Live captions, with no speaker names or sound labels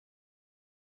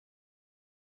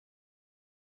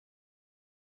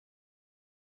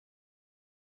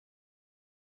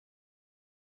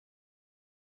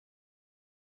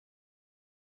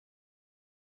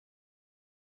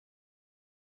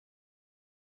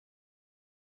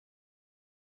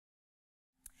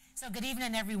So good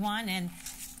evening, everyone. And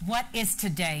what is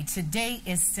today? Today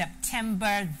is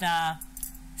September the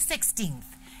 16th.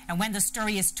 And when the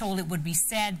story is told, it would be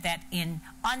said that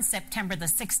on September the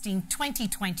 16th,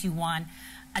 2021,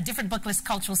 a different Booklist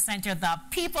Cultural Center, the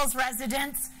People's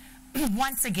Residence,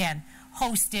 once again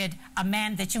hosted a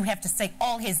man that you have to say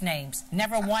all his names.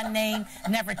 Never one name,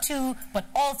 never two, but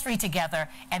all three together.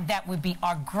 And that would be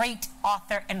our great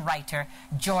author and writer,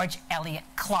 George Elliott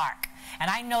Clarke. And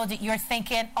I know that you're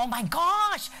thinking, oh my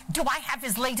gosh, do I have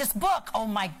his latest book? Oh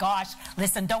my gosh.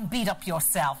 Listen, don't beat up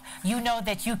yourself. You know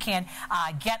that you can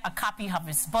get a copy of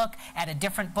his book at a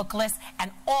different book list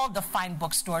and all the fine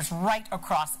bookstores right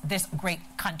across this great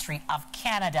country of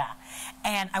Canada.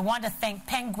 And I want to thank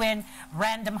Penguin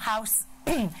Random House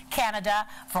Canada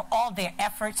for all their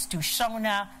efforts, to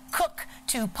Shona Cook,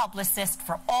 to publicists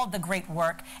for all the great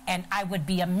work, and I would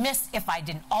be amiss if I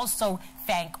didn't also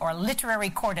thank our literary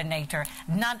coordinator,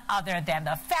 none other than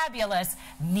the fabulous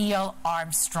Neil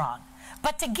Armstrong.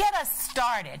 But to get us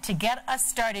started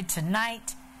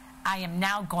tonight, I am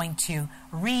now going to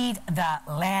read the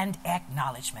land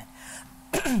acknowledgement.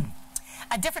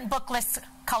 A different Booklist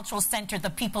Cultural Center, the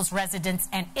People's Residence,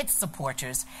 and its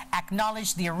supporters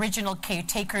acknowledge the original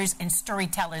caretakers and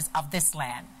storytellers of this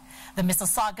land, the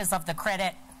Mississaugas of the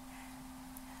Credit,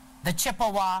 the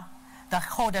Chippewa, the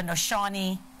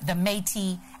Haudenosaunee, the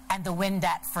Métis, and the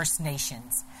Wendat First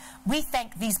Nations. We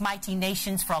thank these mighty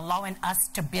nations for allowing us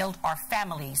to build our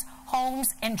families,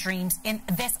 homes, and dreams in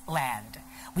this land.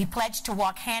 We pledge to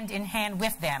walk hand in hand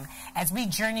with them as we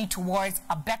journey towards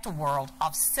a better world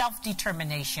of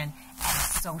self-determination and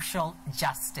social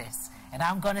justice. And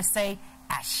I'm going to say,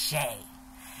 Ashe.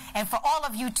 And for all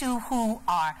of you, too, who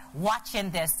are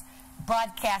watching this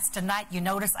broadcast tonight, you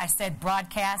notice I said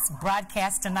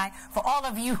broadcast tonight. For all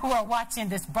of you who are watching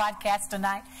this broadcast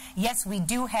tonight, yes, we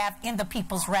do have in the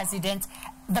People's Residence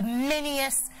the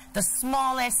miniest, the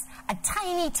smallest, a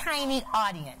tiny, tiny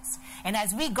audience. And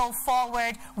as we go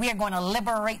forward, we are going to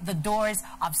liberate the doors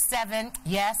of 7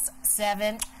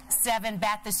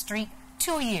 Bathurst Street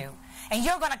to you. And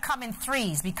you're going to come in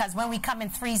threes, because when we come in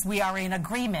threes, we are in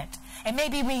agreement. And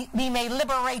maybe we may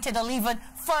liberate it a little even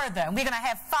further. And we're going to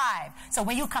have 5. So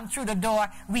when you come through the door,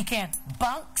 we can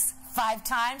bunks 5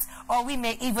 times, or we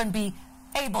may even be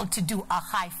able to do a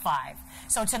high 5.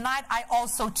 So tonight, I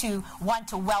also, too, want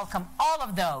to welcome all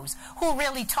of those who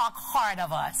really talk hard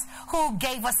of us, who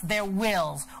gave us their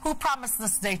wills, who promised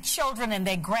us their children and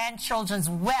their grandchildren's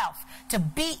wealth to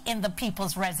be in the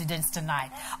People's Residence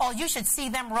tonight. Oh, you should see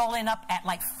them rolling up at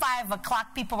like 5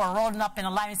 o'clock. People were rolling up in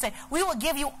a line and say, we will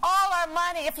give you all our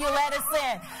money if you let us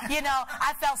in. You know,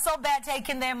 I felt so bad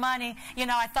taking their money. You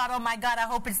know, I thought, oh my God, I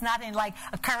hope it's not in like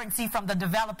a currency from the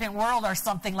developing world or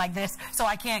something like this, so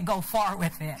I can't go far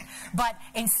with it. But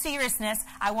in seriousness,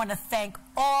 I want to thank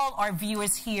all our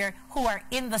viewers here who are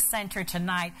in the center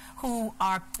tonight, who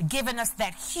are giving us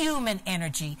that human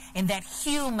energy and that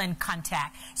human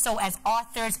contact. So as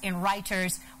authors and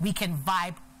writers, we can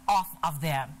vibe off of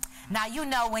them. Now, you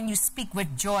know, when you speak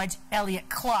with George Elliott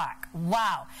Clarke,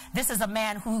 wow, this is a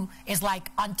man who is like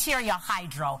Ontario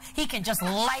Hydro. He can just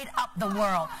light up the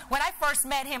world. When I first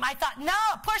met him, I thought, no,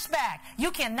 push back.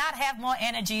 You cannot have more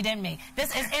energy than me.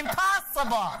 This is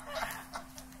impossible.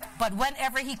 But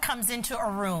whenever he comes into a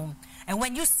room, and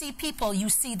when you see people, you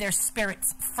see their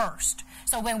spirits first.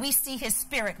 So when we see his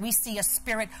spirit, we see a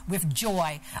spirit with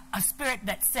joy, a spirit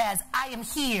that says, I am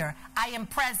here, I am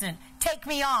present, take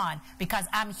me on, because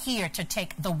I'm here to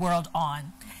take the world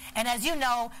on. And as you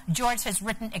know, George has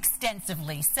written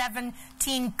extensively,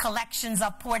 17 collections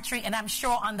of poetry, and I'm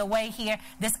sure on the way here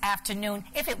this afternoon,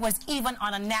 if it was even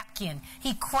on a napkin,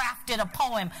 he crafted a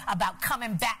poem about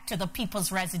coming back to the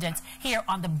People's Residence here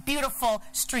on the beautiful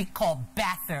street called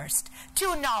Bathurst.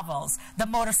 2 novels, The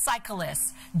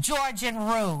Motorcyclist, George and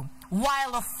Rue,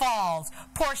 While of Falls,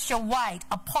 Portia White,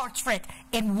 A Portrait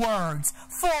in Words,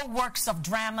 4 works of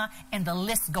drama, and the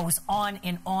list goes on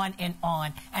and on and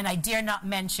on. And I dare not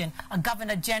mention a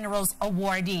Governor General's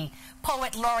awardee,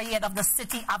 Poet Laureate of the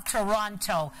City of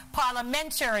Toronto,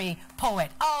 Parliamentary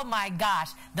Poet. Oh my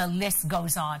gosh, the list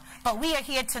goes on. But we are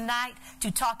here tonight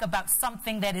to talk about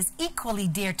something that is equally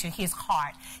dear to his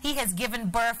heart. He has given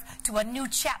birth to a new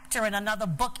chapter in another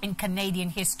book in Canadian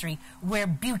history, Where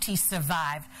Beauty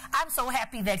Survived. I'm so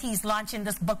happy that he's launching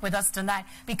this book with us tonight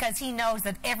because he knows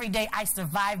that every day I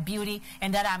survive beauty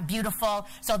and that I'm beautiful.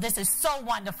 So this is so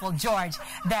wonderful, George,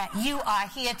 that you are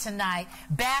here tonight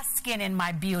basking in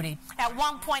my beauty. At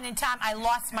one point in time, I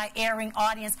lost my airing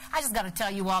audience. I just got to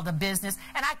tell you all the business,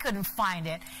 and I couldn't find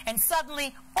it. And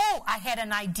suddenly, oh, I had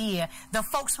an idea. The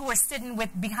folks who were sitting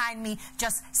behind me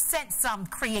just sent some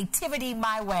creativity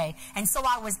my way. And so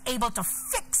I was able to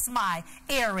fix my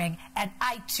airing, and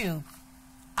I too,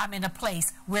 I'm in a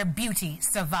place where beauty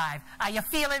survives. Are you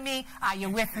feeling me? Are you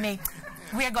with me?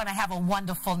 We're going to have a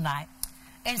wonderful night.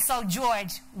 And so,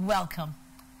 George, welcome.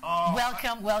 Oh,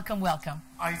 welcome, welcome, welcome.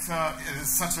 Itah, it is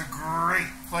such a great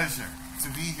pleasure to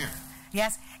be here.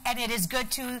 Yes, and it is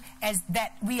good too as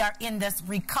that we are in this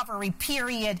recovery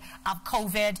period of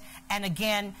COVID, and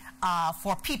again,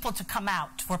 for people to come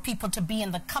out, for people to be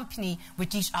in the company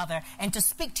with each other, and to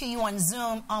speak to you on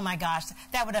Zoom. Oh my gosh,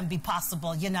 that wouldn't be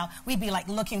possible, you know. We'd be like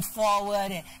looking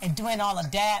forward and doing all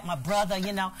of that, my brother,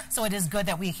 you know. So it is good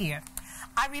that we're here.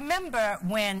 I remember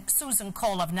when Susan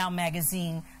Cole of Now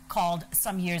Magazine called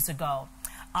some years ago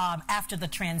after the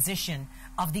transition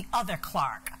of the other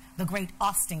Clarke, the great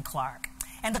Austin Clarke.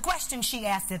 And the question she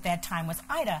asked at that time was,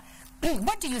 Itah,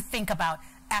 what do you think about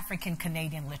African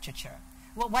Canadian literature?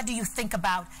 What do you think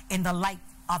about in the light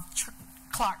of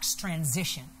Clarke's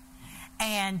transition?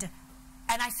 And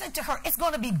I said to her, it's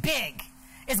going to be big.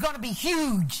 It's going to be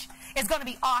huge. It's going to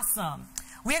be awesome.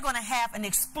 We're going to have an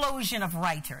explosion of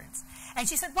writers. And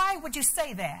she said, why would you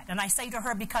say that? And I say to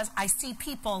her, because I see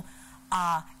people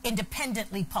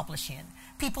independently publishing,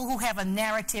 people who have a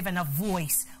narrative and a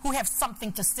voice, who have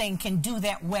something to say and can do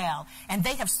that well. And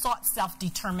they have sought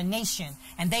self-determination.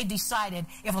 And they decided,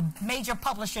 if a major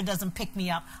publisher doesn't pick me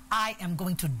up, I am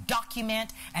going to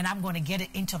document and I'm going to get it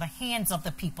into the hands of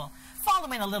the people.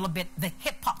 Following a little bit the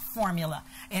hip-hop formula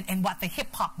and what the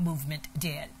hip-hop movement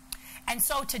did. And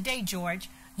so today, George,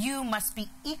 you must be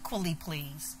equally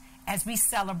pleased as we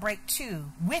celebrate,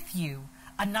 too, with you,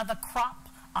 another crop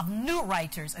of new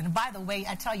writers. And by the way,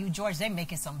 I tell you, George, they're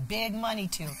making some big money,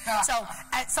 too.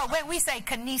 So when we say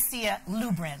Kinesia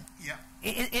Lubrin, yeah.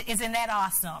 Isn't that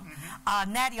awesome?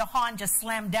 Mm-hmm. Nadia Hahn just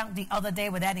slammed down the other day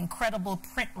with that incredible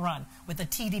print run with the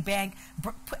TD Bank,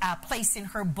 placing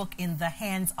her book in the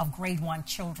hands of grade 1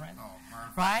 children. Oh,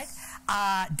 right?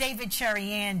 David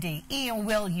Cherry-Andy, Ian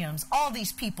Williams, all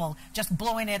these people just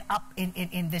blowing it up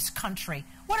in this country.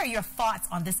 What are your thoughts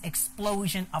on this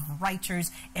explosion of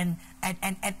writers and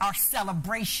our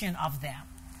celebration of them?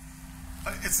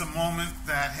 It's a moment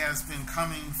that has been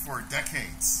coming for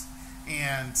decades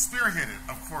and spearheaded,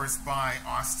 of course, by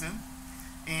Austin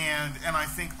and I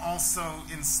think also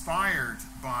inspired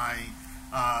by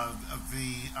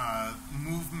the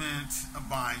movement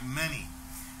by many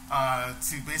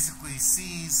to basically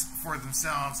seize for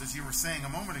themselves, as you were saying a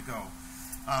moment ago,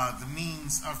 the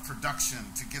means of production,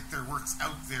 to get their works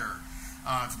out there,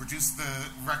 to produce the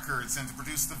records and to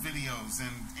produce the videos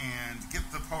and get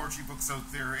the poetry books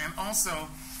out there. And also,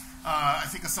 I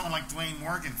think of someone like Dwayne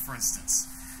Morgan, for instance,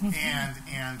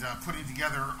 and putting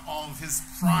together all of his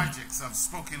projects of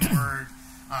spoken word,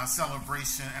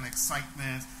 celebration and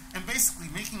excitement, and basically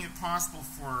making it possible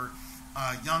for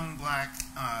young black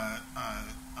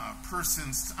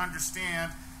persons to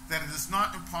understand that it is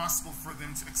not impossible for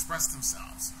them to express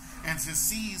themselves and to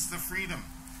seize the freedom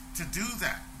to do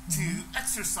that, to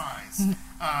exercise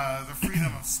the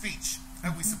freedom of speech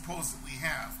that we supposedly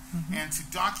have, and to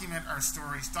document our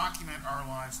stories, document our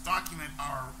lives, document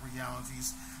our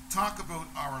realities, talk about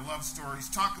our love stories,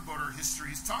 talk about our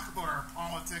histories, talk about our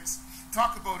politics,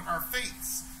 talk about our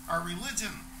faiths, our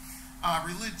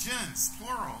religions,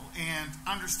 plural, and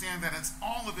understand that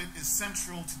all of it is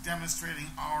central to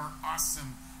demonstrating our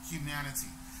awesome humanity.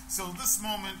 So this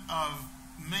moment of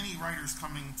many writers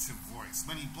coming to voice,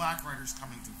 many black writers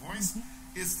coming to voice,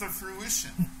 is the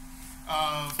fruition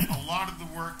of a lot of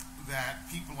the work that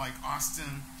people like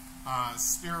Austin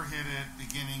spearheaded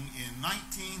beginning in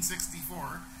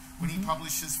 1964 when he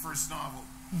published his first novel.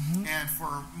 And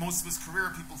for most of his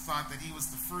career, people thought that he was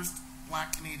the first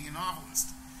black Canadian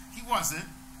novelist. He wasn't,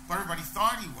 but everybody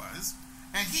thought he was,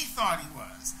 and he thought he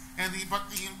was. But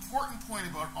the important point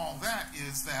about all that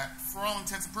is that, for all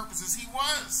intents and purposes, he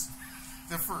was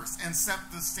the first and set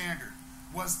the standard,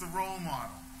 was the role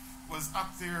model, was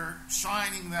up there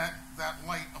shining that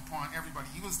light upon everybody.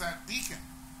 He was that beacon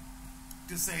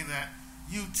to say that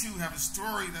you too have a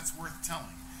story that's worth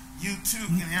telling. You too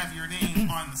can have your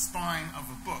name on the spine of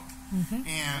a book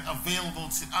and available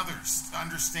to others to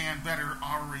understand better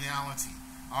our reality,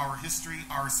 our history,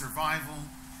 our survival,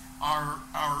 our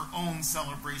own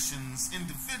celebrations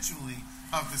individually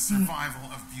of the survival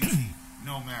of beauty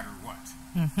no matter what.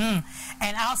 And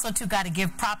I also, too, got to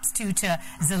give props to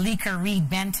Zalika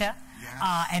Reed-Benta.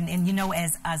 Yes. And you know,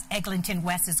 as Eglinton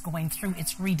West is going through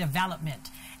its redevelopment,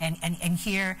 and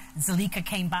here Zalika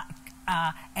came back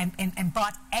and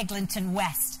brought Eglinton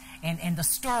West and the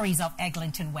stories of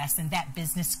Eglinton West and that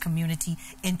business community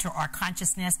into our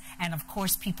consciousness. And of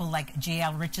course, people like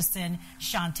J.L. Richardson,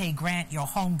 Shantae Grant, your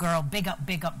homegirl, big up,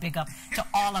 big up, big up to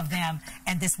all of them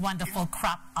and this wonderful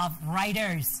crop of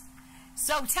writers.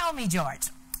 So tell me, George,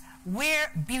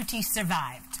 where beauty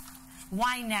survived.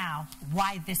 Why now?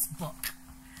 Why this book?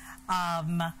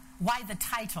 Why the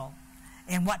title?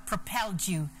 And what propelled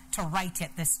you to write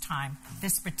it this time,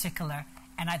 this particular,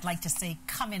 and I'd like to say,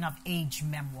 coming-of-age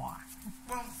memoir?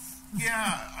 Well,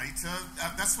 yeah,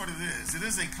 Itah, that's what it is. It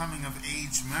is a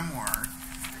coming-of-age memoir.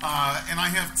 And I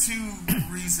have two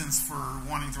reasons for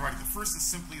wanting to write it. The first is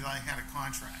simply that I had a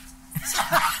contract.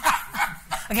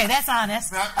 Okay, that's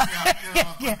honest. Okay,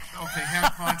 had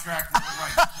a contract,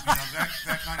 right? You know,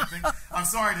 that kind of thing. I'm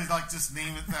sorry to just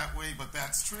name it that way, but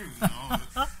that's true. You know,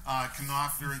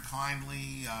 Knopf very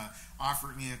kindly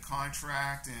offered me a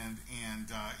contract and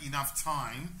enough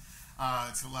time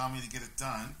to allow me to get it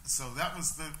done. So that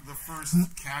was the first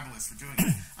catalyst for doing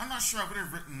it. I'm not sure I would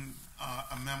have written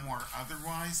a memoir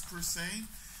otherwise, per se.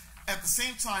 At the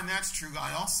same time, that's true.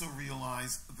 I also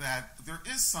realize that there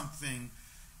is something,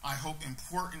 I hope,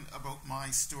 important about my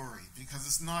story, because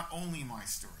it's not only my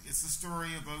story. It's the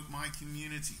story about my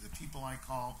community, the people I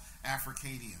call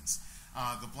Africadians,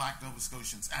 the Black Nova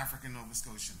Scotians, African Nova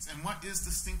Scotians. And what is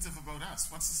distinctive about us?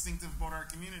 What's distinctive about our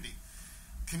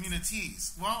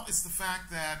communities? Well, it's the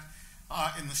fact that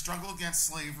in the struggle against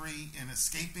slavery, in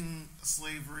escaping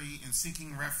slavery, in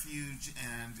seeking refuge,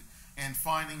 and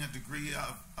finding a degree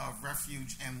of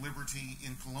refuge and liberty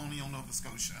in colonial Nova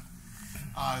Scotia,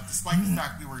 despite the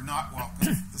fact we were not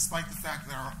welcome, despite the fact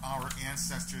that our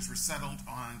ancestors were settled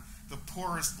on the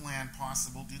poorest land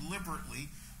possible deliberately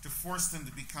to force them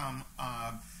to become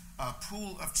a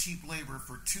pool of cheap labor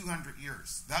for 200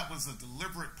 years. That was a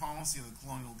deliberate policy of the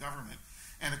colonial government.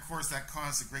 And of course, that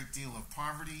caused a great deal of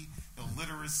poverty,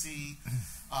 illiteracy,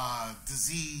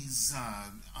 disease,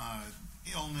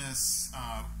 illness,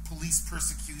 police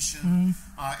persecution,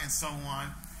 and so on.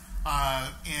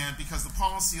 And because the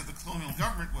policy of the colonial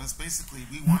government was basically,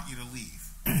 we want you to leave.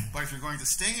 But if you're going to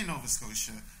stay in Nova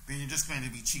Scotia, then you're just going to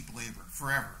be cheap labor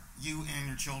forever. You and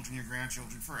your children, your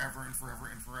grandchildren, forever and forever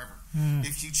and forever.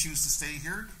 If you choose to stay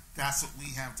here, that's what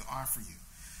we have to offer you.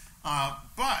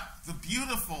 But the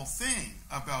beautiful thing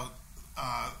about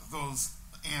those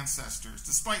ancestors,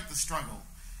 despite the struggle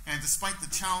and despite the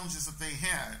challenges that they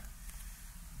had,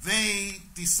 they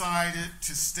decided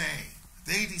to stay.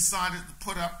 They decided to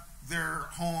put up their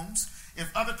homes. If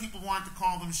other people wanted to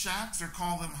call them shacks or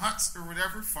call them huts or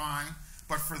whatever, fine.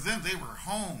 But for them, they were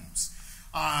homes.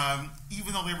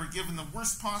 Even though they were given the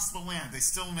worst possible land, they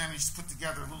still managed to put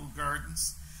together little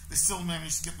gardens. They still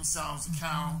managed to get themselves a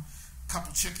cow, a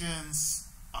couple chickens,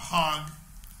 a hog.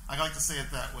 I like to say it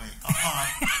that way, a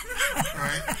hog,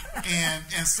 right?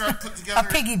 And start putting together a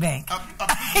piggy bank, a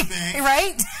piggy bank,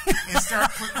 right? And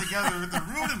start putting together the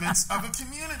rudiments of a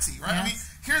community, right? Yes. I mean,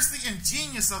 here's the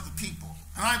ingenious of the people,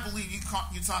 and I believe you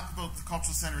talk about the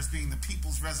cultural center as being the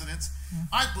people's residence.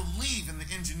 I believe in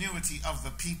the ingenuity of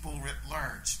the people writ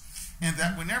large, and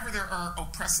that whenever there are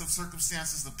oppressive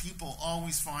circumstances, the people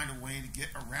always find a way to get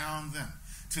around them,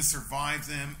 to survive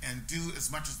them, and do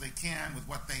as much as they can with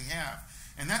what they have.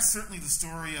 And that's certainly the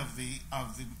story of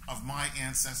my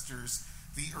ancestors,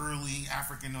 the early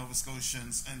African Nova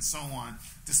Scotians, and so on.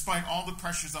 Despite all the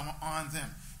pressures on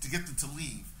them to get them to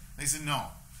leave, they said, no,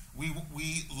 we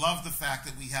love the fact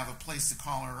that we have a place to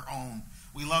call our own.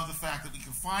 We love the fact that we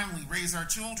can finally raise our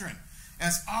children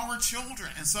as our children,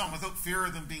 and so on, without fear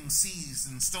of them being seized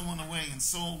and stolen away and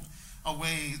sold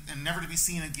away and never to be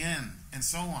seen again, and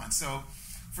so on. So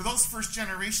for those first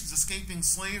generations escaping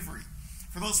slavery,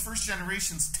 for those first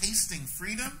generations tasting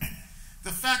freedom,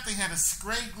 the fact they had a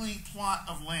scraggly plot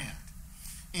of land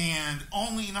and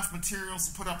only enough materials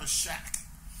to put up a shack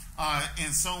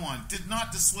and so on did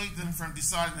not dissuade them from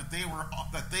deciding that they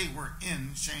were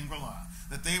in Shangri-La,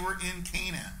 that they were in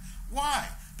Canaan. Why?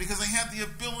 Because they had the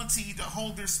ability to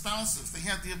hold their spouses. They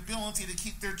had the ability to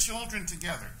keep their children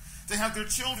together, to have their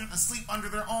children asleep under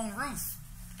their own roof.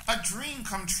 A dream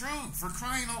come true, for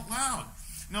crying out loud,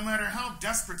 no matter how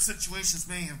desperate situations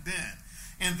may have been.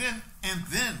 And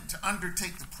then to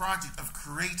undertake the project of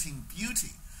creating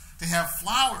beauty, to have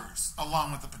flowers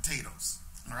along with the potatoes,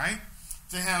 all right?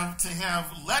 To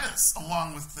have lettuce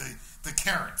along with the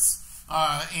carrots,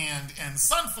 and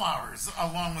sunflowers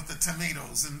along with the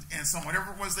tomatoes, and so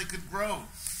whatever it was they could grow.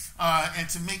 and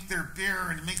to make their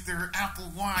beer and make their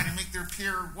apple wine and make their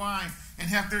pear wine and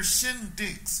have their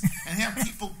shindigs and have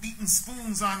people beating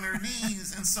spoons on their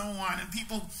knees and so on, and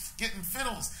people getting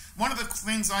fiddles. One of the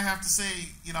things I have to say,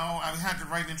 you know, I had to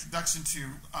write an introduction to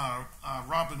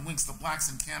Robin Wink's The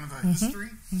Blacks in Canada History,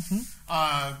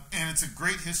 and it's a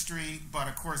great history, but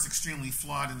of course extremely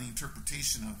flawed in the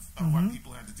interpretation of what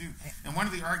people had to do. And one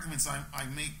of the arguments I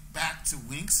make back to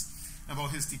Wink's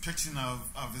about his depiction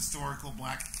of historical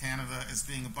Black Canada as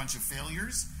being a bunch of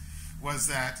failures was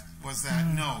that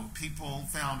no, people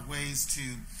found ways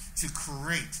to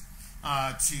create,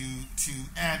 to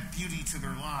add beauty to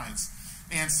their lives.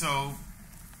 And so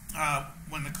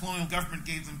when the colonial government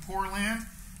gave them poor land,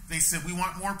 they said, we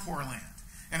want more poor land.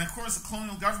 And of course the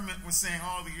colonial government was saying,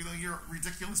 oh, you're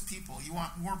ridiculous people, you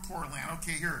want more poor land.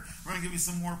 Okay, here, we're going to give you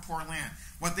some more poor land.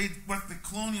 What the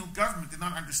colonial government did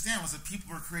not understand was that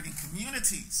people were creating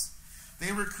communities.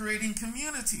 They were creating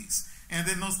communities. And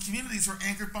then those communities were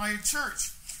anchored by a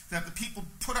church that the people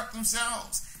put up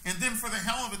themselves. And then for the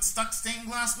hell of it, stuck stained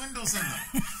glass windows in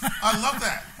them. I love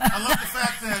that. I love the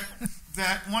fact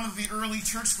that one of the early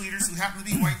church leaders who happened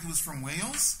to be white, who was from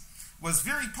Wales, was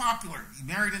very popular. He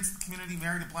married into the community,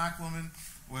 married a black woman,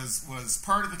 was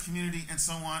part of the community, and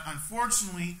so on.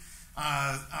 Unfortunately,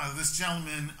 this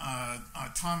gentleman,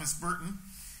 Thomas Burton,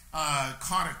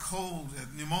 caught a cold,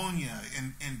 pneumonia,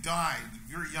 and died at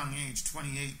a very young age,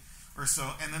 28 or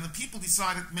so. And then the people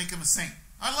decided to make him a saint.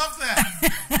 I love that.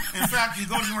 In fact, you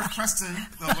go to North Preston,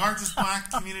 the largest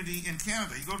Black community in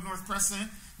Canada. You go to North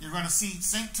Preston, you're going to see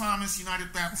St. Thomas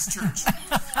United Baptist Church.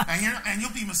 And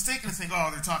you'll be mistaken to think, oh,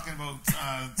 they're talking about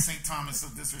St. Thomas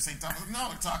of this or St. Thomas. No,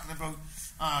 they're talking about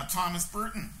Thomas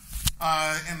Burton.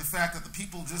 And the fact that the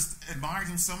people just admired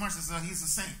him so much, that he's a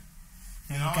saint.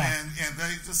 You know, and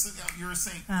they just said, oh, you're a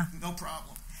saint, no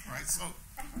problem. Right? So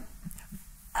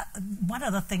one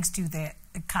of the things, too, that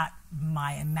caught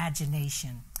my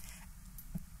imagination,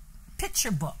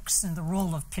 picture books and the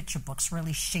role of picture books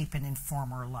really shape and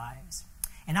inform our lives.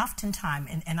 And oftentimes,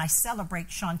 and I celebrate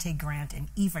Shante Grant and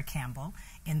Eva Campbell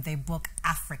in their book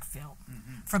Africville,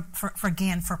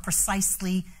 for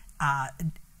precisely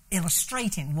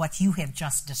illustrating what you have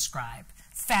just described.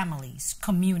 Families,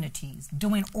 communities,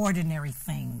 doing ordinary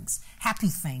things, happy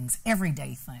things,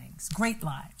 everyday things, great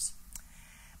lives.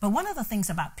 But one of the things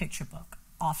about picture book,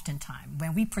 oftentimes,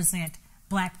 when we present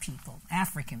Black people,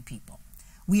 African people,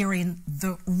 we are in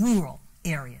the rural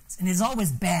areas, and it's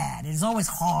always bad, it's always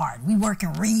hard, we're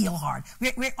working real hard.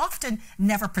 We're often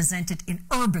never presented in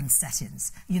urban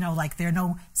settings, you know, like there are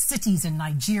no cities in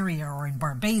Nigeria or in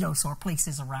Barbados or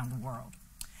places around the world.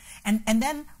 And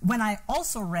then when I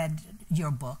also read your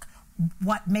book,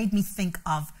 what made me think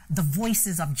of the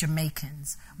voices of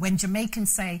Jamaicans. When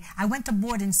Jamaicans say, I went to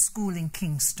boarding school in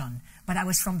Kingston, but I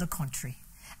was from the country,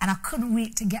 and I couldn't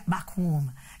wait to get back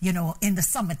home, you know, in the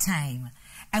summertime.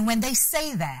 And when they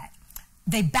say that,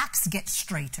 their backs get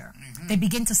straighter. They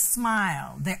begin to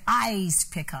smile. Their eyes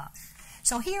pick up.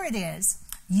 So here it is.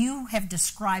 You have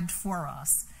described for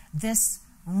us this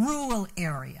rural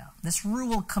area, this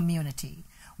rural community,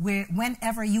 where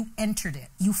whenever you entered it,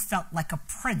 you felt like a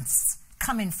prince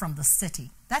coming from the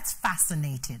city. That's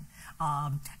fascinating.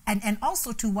 And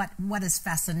also to what is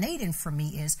fascinating for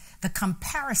me is the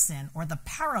comparison or the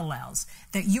parallels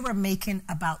that you are making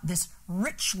about this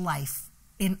rich life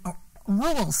in a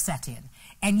rural setting.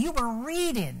 And you were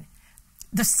reading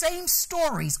the same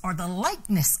stories or the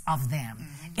likeness of them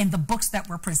in the books that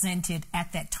were presented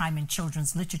at that time in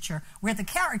children's literature, where the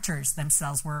characters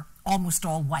themselves were almost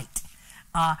all white.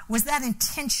 Was that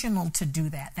intentional to do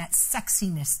that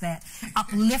sexiness, that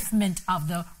upliftment of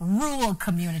the rural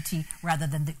community rather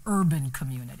than the urban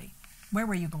community? Where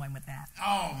were you going with that?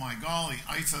 Oh, my golly,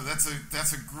 Itah,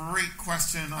 that's a great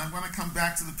question. I want to come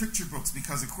back to the picture books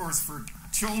because, of course, for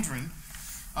children,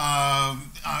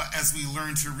 as we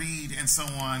learn to read and so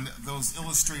on, those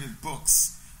illustrated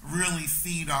books really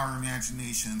feed our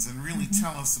imaginations and really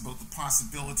tell us about the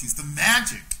possibilities, the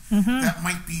magic that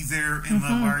might be there in the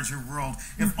larger world,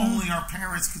 if only our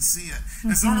parents could see it.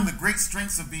 It's one of the great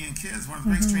strengths of being kids, one of the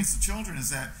great strengths of children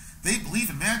is that they believe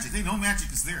in magic. They know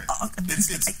magic is there.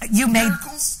 It's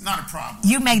miracles, not a problem.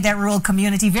 You made that rural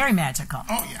community very magical.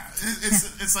 Oh yeah,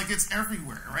 it's like it's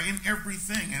everywhere, right? In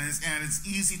everything, and it's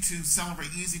easy to celebrate,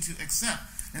 easy to accept.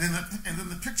 And then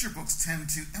the picture books tend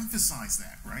to emphasize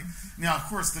that, right? Now, of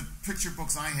course, the picture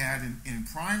books I had in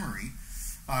primary,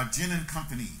 Gin and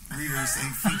Company readers, they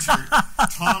featured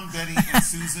Tom, Betty, and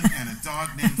Susan, and a dog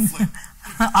named Flip.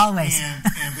 Always.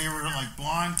 And they were like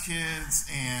blonde kids,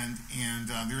 and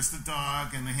there's the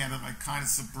dog, and they had a like kind of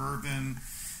suburban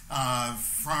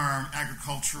farm,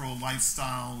 agricultural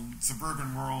lifestyle,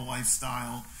 suburban, rural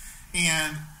lifestyle.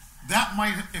 And that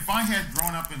might, if I had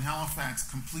grown up in Halifax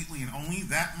completely and only,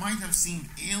 that might have seemed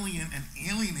alien and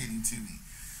alienating to me.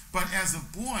 But as a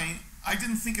boy, I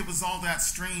didn't think it was all that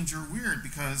strange or weird,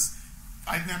 because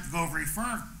I didn't have to go very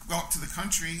far, go up to the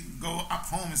country, go up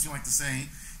home, as you like to say,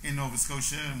 in Nova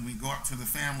Scotia, and we go up to the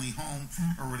family home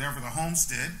or whatever, the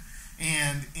homestead,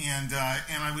 and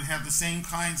I would have the same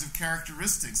kinds of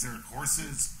characteristics. There are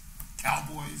horses,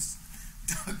 cowboys,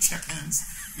 chickens,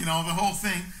 the whole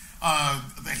thing,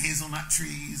 the hazelnut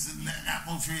trees and the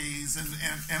apple trees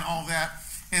and all that.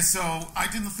 And so I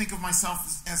didn't think of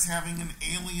myself as having an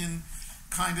alien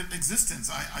kind of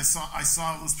existence. I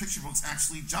saw those picture books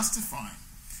actually justifying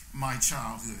my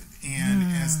childhood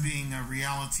and as being a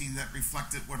reality that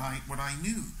reflected what I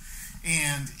knew,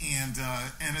 and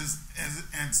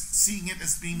seeing it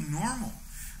as being normal.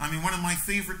 I mean, one of my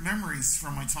favorite memories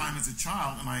from my time as a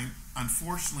child, and I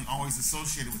unfortunately always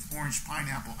associated with orange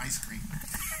pineapple ice cream,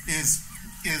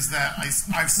 is that I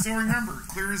still remember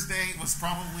clear as day. It was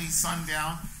probably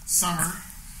sundown, summer,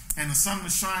 and the sun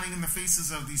was shining in the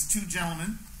faces of these two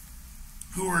gentlemen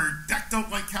who were decked out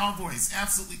like cowboys,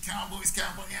 absolutely cowboys,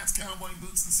 cowboy hats, cowboy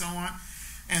boots, and so on.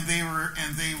 And they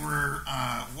were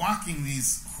walking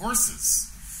these horses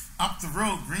up the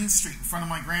road, Green Street, in front of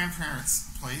my grandparents'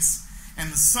 place, and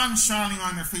the sun shining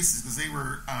on their faces, because they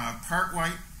were part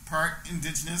white, part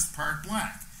indigenous, part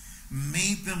black,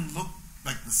 made them look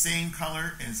like the same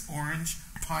color as orange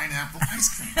pineapple ice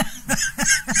cream.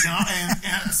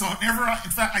 And so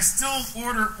in fact, I still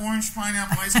order orange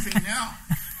pineapple ice cream now,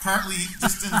 partly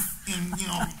just in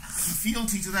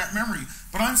fealty to that memory.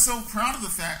 But I'm so proud of the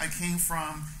fact I came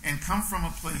from and come from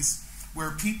a place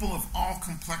where people of all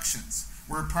complexions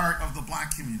were part of the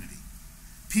black community.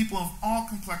 People of all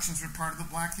complexions were part of the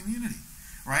black community,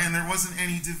 right? And there wasn't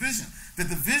any division. The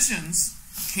divisions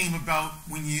came about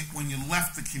when you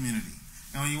left the community,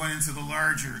 and when you went into the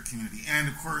larger community. And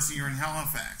of course, you're in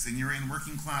Halifax, and you're in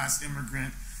working class,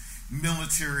 immigrant,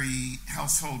 military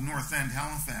household North End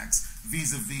Halifax,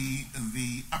 vis-a-vis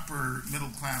the upper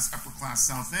class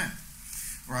South End,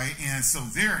 right? And so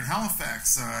there in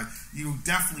Halifax, you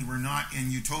definitely were not in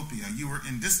utopia. You were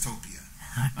in dystopia.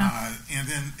 And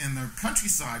then in the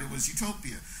countryside, it was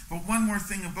utopia. But one more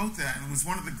thing about that, and it was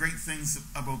one of the great things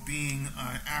about being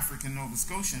African Nova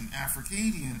Scotian,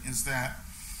 Africadian, is that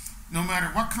no matter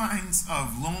what kinds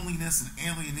of loneliness and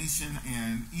alienation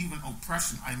and even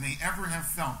oppression I may ever have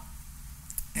felt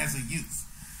as a youth,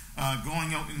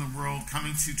 going out in the world,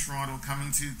 coming to Toronto,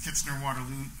 coming to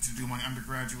Kitchener-Waterloo to do my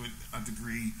undergraduate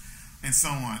degree, and so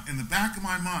on, in the back of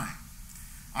my mind,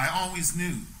 I always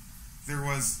knew there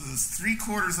was this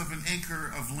 3/4 of an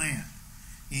acre of land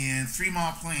in 3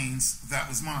 Mile Plains that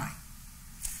was mine,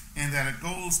 and that it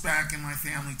goes back in my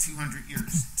family 200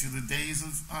 years to the days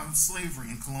of slavery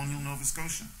in colonial Nova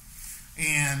Scotia.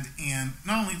 And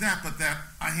not only that, but that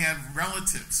I had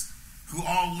relatives who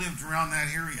all lived around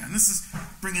that area. And this is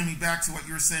bringing me back to what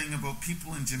you were saying about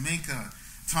people in Jamaica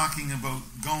talking about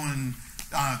going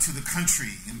to the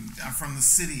country and from the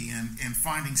city and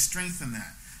finding strength in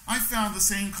that. I found the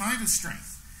same kind of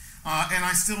strength, and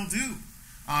I still do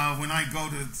when I go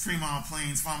to 3 Mile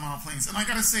Plains, 5 Mile Plains. And I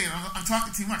got to say it, I'm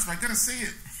talking too much, but I got to say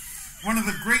it. One of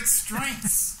the great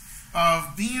strengths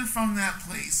of being from that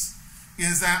place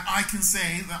is that I can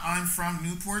say that I'm from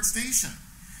Newport Station,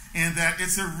 and that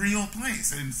it's a real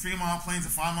place. And 3 Mile Plains, the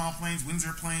 5 Mile Plains,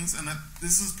 Windsor Plains, and that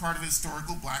this is part of a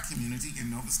historical black community in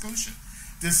Nova Scotia.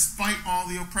 Despite all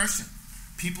the oppression,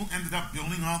 people ended up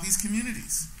building all these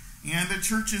communities and the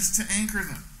churches to anchor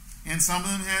them. And some of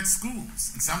them had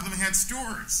schools, and some of them had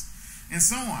stores, and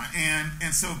so on.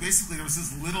 And so basically there was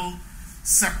this little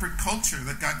separate culture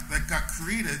that got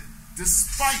created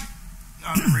despite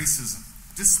the racism,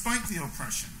 despite the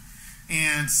oppression.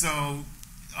 And so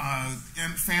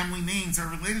and family names are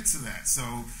related to that.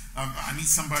 So I meet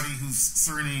somebody whose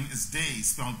surname is Day,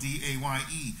 spelled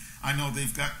D-A-Y-E. I know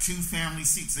they've got 2 family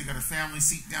seats. They got a family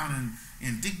seat down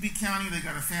in Digby County. They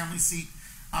got a family seat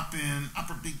up in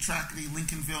Upper Big Tracadie,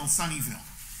 Lincolnville, Sunnyvale.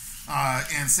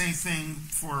 And same thing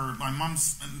for my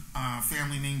mom's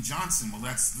family named Johnson. Well,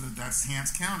 that's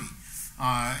Hants County.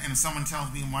 And if someone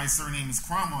tells me my surname is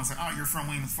Cromwell, I say, oh, you're from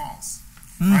Weymouth Falls.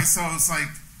 Right? So it's like,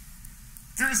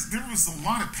 there was a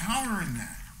lot of power in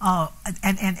that. Oh,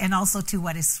 and also to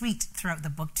what is sweet throughout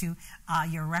the book too,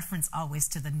 your reference always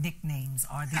to the nicknames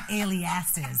or the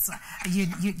aliases.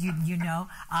 You know,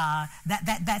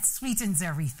 that sweetens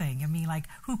everything. I mean, like,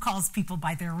 who calls people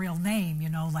by their real name? You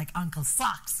know, like Uncle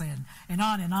Socks and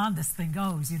on this thing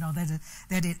goes. You know, that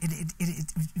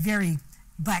it very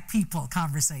Black people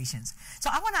conversations. So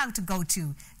I want now to go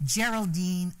to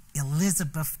Geraldine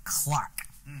Elizabeth Clarke.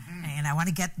 And I want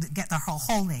to get her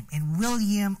whole name. And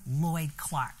William Lloyd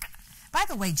Clarke. By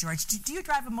the way, George, do you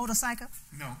drive a motorcycle?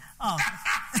 No. Oh.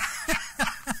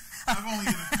 I've only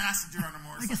been a passenger on a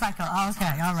motorcycle. Oh,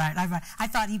 okay, all right. I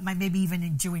thought maybe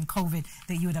even during COVID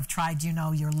that you would have tried,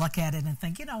 your look at it and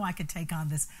think, I could take on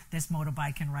this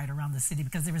motorbike and ride around the city,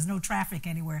 because there was no traffic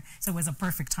anywhere, so it was a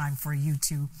perfect time for you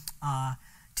to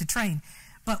train.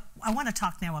 But I want to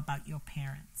talk now about your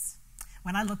parents.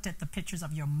 When I looked at the pictures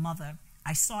of your mother,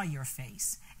 I saw your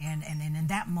face. And in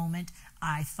that moment,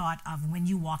 I thought of when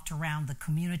you walked around the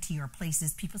community or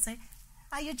places, people say,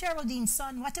 "Are you Geraldine's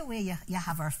son? What a way you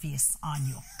have her face on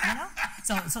you,"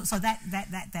 So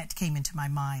that came into my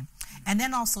mind. And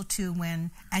then also too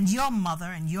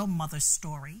your mother's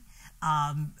story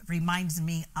reminds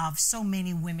me of so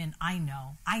many women I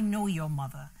know. I know your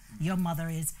mother. Your mother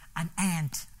is an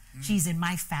aunt. She's in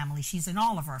my family. She's in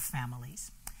all of our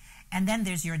families. And then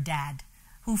there's your dad,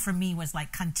 who for me was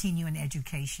like continuing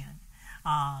education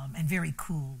and very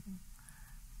cool.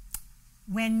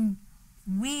 When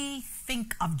we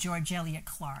think of George Elliott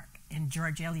Clarke, and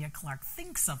George Elliott Clarke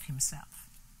thinks of himself,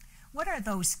 what are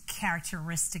those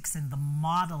characteristics in the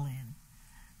modeling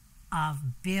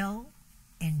of Bill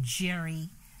and Jerry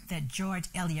that George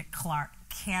Elliott Clarke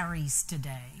carries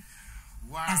today?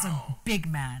 Wow. As a big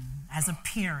man, as a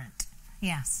parent?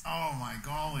 Yes. Oh my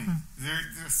golly!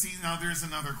 See, now there's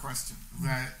another question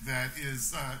that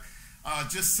is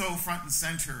just so front and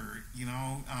center,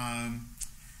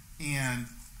 and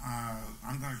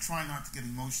I'm going to try not to get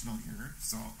emotional here,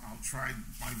 so I'll try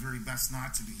my very best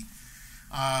not to be.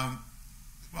 I'll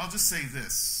just say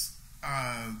this: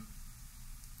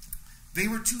 they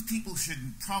were two people who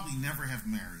should probably never have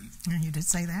married. You did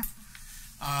say that.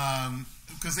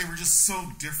 Because they were just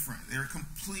so different. They were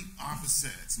complete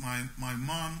opposites. My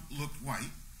mom looked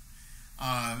white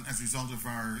as a result of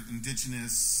our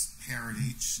indigenous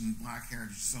heritage and black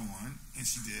heritage and so on, and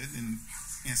she did, and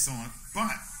so on.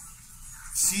 But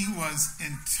she was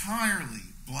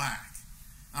entirely black.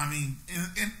 I mean,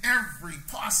 in every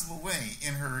possible way,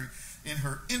 in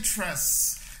her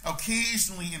interests,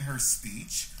 occasionally in her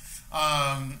speech,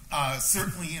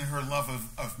 certainly in her love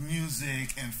of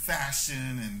music and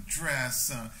fashion and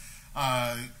dress,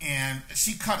 and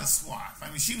she cut a swath. I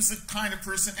mean, she was the kind of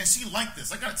person, and she liked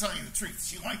this. I got to tell you the truth.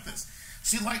 She liked this.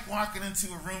 She liked walking into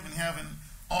a room and having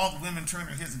all the women turn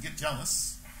their heads and get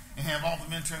jealous, and have all the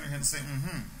men turn their heads and say,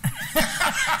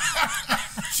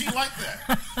 She liked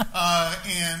that.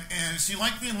 And she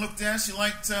liked being looked at. She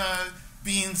liked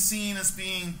being seen as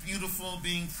being beautiful,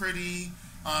 being pretty,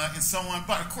 and so on.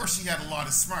 But of course, she had a lot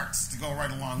of smarts to go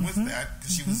right along with that,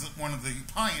 because she was one of the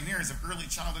pioneers of early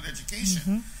childhood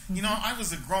education. I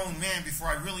was a grown man before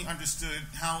I really understood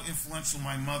how influential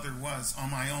my mother was on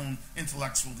my own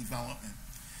intellectual development.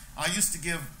 I used to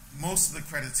give most of the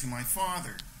credit to my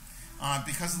father,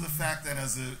 because of the fact that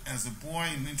as a boy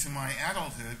and into my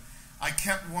adulthood, I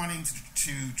kept wanting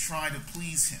to try to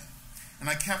please him, and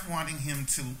I kept wanting him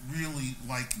to really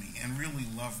like me and really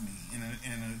love me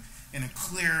in a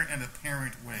clear and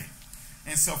apparent way.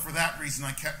 And so for that reason,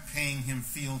 I kept paying him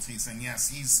fealty, saying, yes,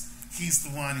 he's the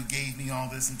one who gave me all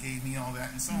this and gave me all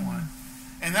that and so on.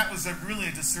 And that was really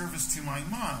a disservice to my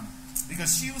mom,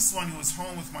 because she was the one who was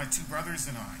home with my two brothers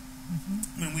and I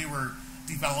when we were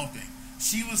developing.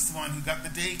 She was the one who got the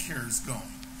daycares going,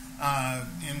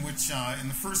 in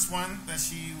the first one that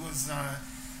she was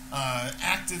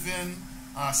active in,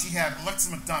 she had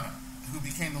Alexa McDonough, who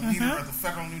became the leader of the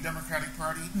Federal New Democratic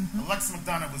Party. Alexa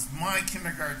McDonough was my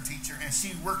kindergarten teacher, and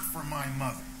she worked for my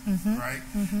mother, right?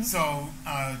 So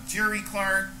Jerry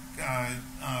Clarke,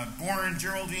 born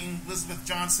Geraldine Elizabeth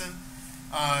Johnson,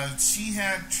 she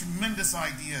had tremendous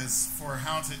ideas for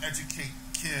how to educate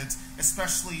kids,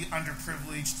 especially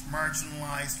underprivileged,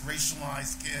 marginalized,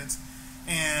 racialized kids,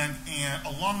 and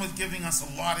along with giving us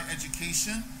a lot of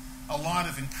education, a lot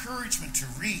of encouragement to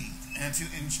read and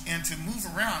to move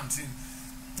around, to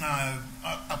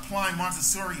apply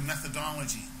Montessori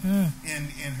methodology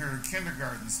in her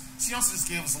kindergartens. She also just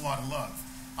gave us a lot of love.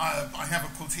 I have a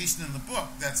quotation in the book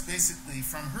that's basically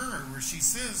from her, where she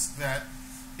says that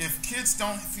if kids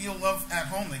don't feel love at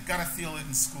home, they've got to feel it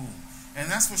in school. And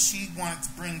that's what she wanted to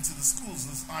bring to the schools,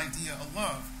 this idea of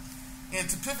love. And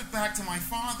to pivot back to my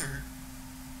father,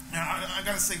 now I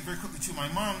got to say very quickly too, my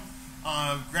mom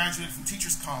graduated from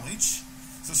Teachers College,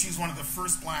 so she was one of the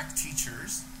first black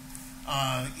teachers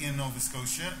in Nova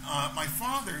Scotia. My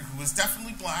father, who was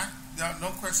definitely black,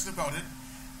 no question about it,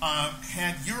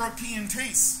 had European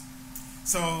tastes.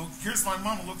 So here's my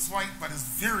mom, who looks white but is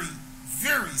very,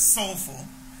 very soulful.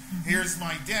 Here's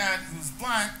my dad, who's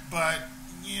black, but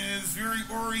is very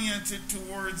oriented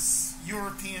towards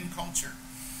European culture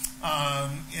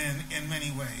in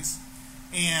many ways.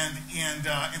 And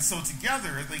so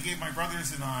together, they gave my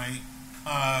brothers and I,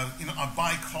 a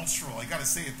bicultural, I got to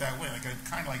say it that way, like a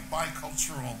kind of like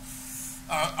bicultural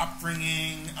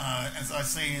upbringing. As I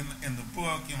say in the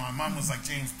book, my mom was like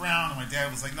James Brown, and my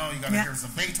dad was like, no, you got to hear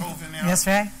some Beethoven now. That's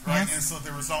right. Right? Yes. And so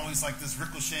there was always like this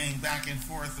ricocheting back and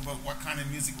forth about what kind of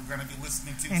music we're going to be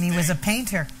listening to. And today. he was a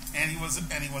painter. And he was a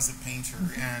painter,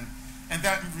 and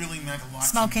that really meant a lot.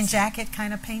 Smoking jacket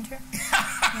kind of painter.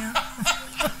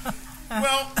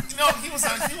 Well, he was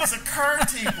a card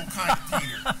table kind of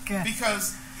painter, okay.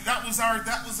 Because that was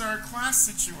our class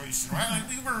situation, right? Like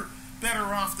we were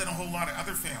better off than a whole lot of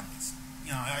other families.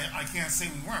 I can't say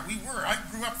we weren't. We were. I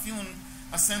grew up feeling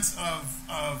a sense of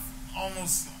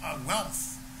almost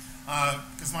wealth,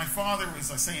 because my father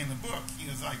was, I say in the book, he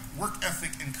was like work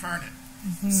ethic incarnate.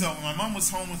 Mm-hmm. So when my mom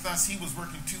was home with us, he was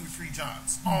working 2 or 3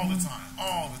 jobs all the time,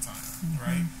 mm-hmm.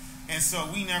 right? And so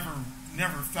we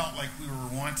never felt like we were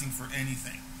wanting for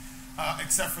anything,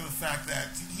 except for the fact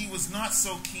that he was not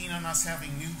so keen on us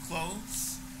having new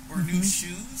clothes or new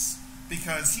shoes,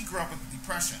 because he grew up with the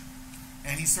Depression,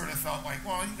 and he sort of felt like,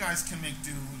 well, you guys can make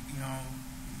do,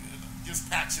 just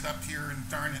patch it up here and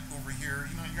darn it over here,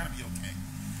 you're gonna be okay.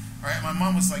 All right, and my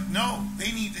mom was like, no,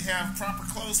 they need to have proper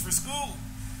clothes for school.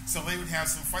 So they would have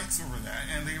some fights over that,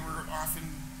 and they were often,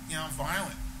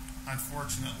 violent,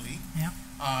 unfortunately. Yeah.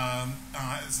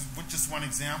 Just one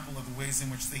example of the ways in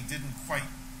which they didn't quite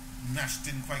mesh,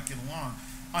 didn't quite get along.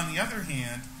 On the other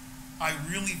hand, I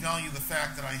really value the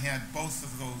fact that I had both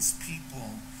of those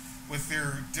people with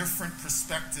their different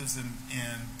perspectives and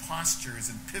postures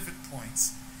and pivot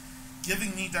points,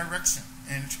 giving me direction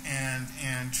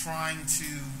and trying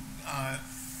to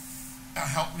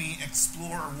help me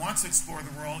explore or want to explore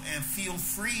the world and feel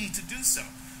free to do so.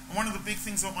 And one of the big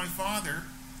things about my father,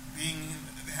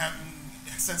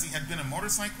 since he had been a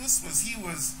motorcyclist, was he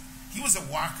was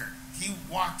a walker. He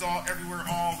walked everywhere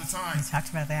all the time. We talked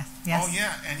about that. Yes. Oh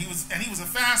yeah, and he was a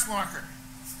fast walker.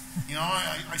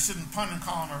 I shouldn't pun and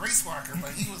call him a race walker,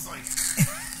 but he was like,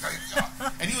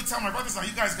 and he would tell my brothers, "Now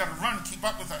you guys got to run, keep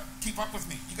up with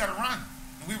me. You got to run."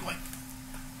 And we were like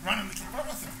running to keep up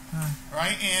with him,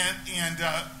 right? And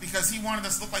because he wanted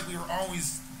us to look like we were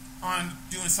always on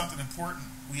doing something important.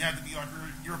 We had to be like,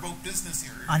 you're about business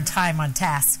here. On time, on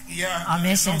task. Yeah. On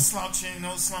mission. No slouching,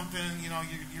 no slumping.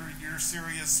 You're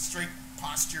serious, straight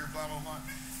posture, blah blah blah.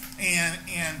 And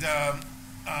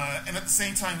at the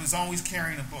same time, he was always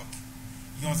carrying a book.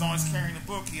 He was always carrying a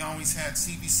book. He always had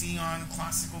CBC on,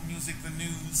 classical music, the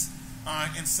news,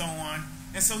 and so on.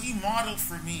 And so he modeled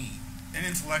for me an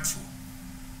intellectual.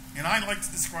 And I like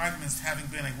to describe him as having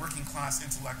been a working class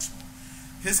intellectual.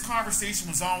 His conversation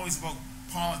was always about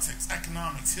politics,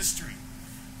 economics, history,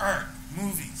 art,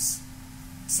 movies,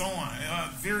 so on. A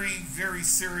very, very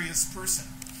serious person.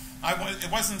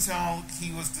 It wasn't until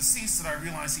he was deceased that I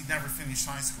realized he'd never finished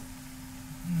high school.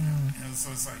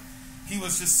 So it's like, he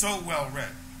was just so well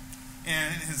read.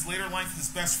 And in his later life, his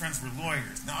best friends were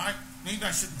lawyers. Now, maybe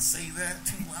I shouldn't say that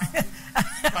too loudly,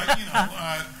 but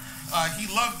he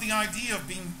loved the idea of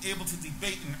being able to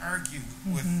debate and argue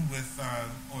with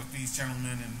these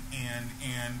gentlemen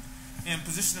and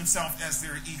position himself as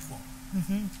their equal.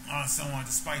 So on,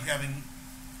 despite having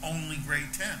only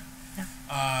grade 10.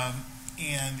 Yeah.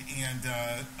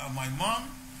 My mom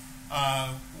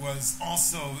was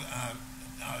also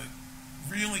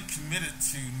really committed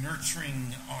to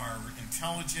nurturing our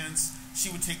intelligence. She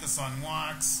would take us on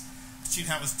walks. She'd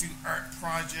have us do art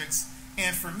projects.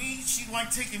 And for me, she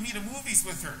liked taking me to movies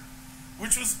with her,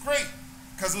 which was great,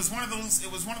 because it was one of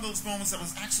those moments that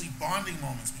was actually bonding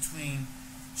moments between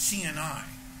she and I,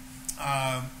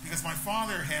 because my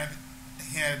father had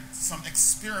some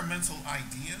experimental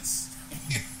ideas.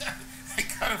 I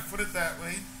gotta put it that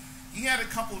way. He had a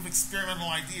couple of experimental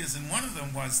ideas, and one of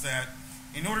them was that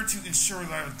in order to ensure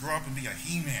that I would grow up and be a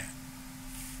He-Man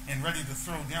and ready to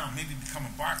throw down, maybe become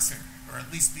a boxer, or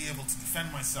at least be able to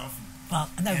defend myself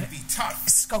and be tough.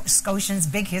 Scotians'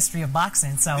 big history of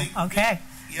boxing, so okay.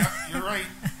 Yeah, you're right.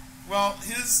 Well,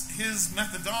 his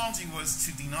methodology was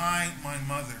to deny my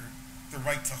mother the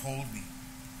right to hold me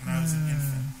when I was an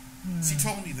infant. She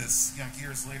told me this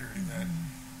years later,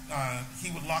 that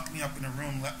he would lock me up in a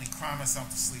room, let me cry myself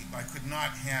to sleep. I could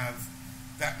not have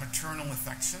that maternal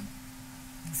affection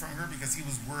from her because he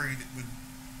was worried it would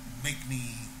make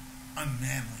me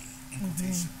unmanly, in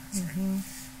quotation marks,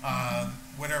 right?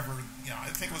 Whatever, I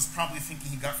think it was probably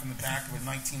thinking he got from the back of a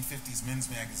 1950s men's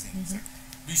magazine. Like,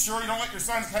 be sure you don't let your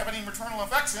sons have any maternal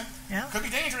affection. Yeah. Could be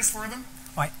dangerous for them.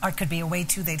 or it could be a way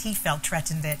too that he felt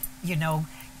threatened that, you know,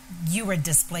 you were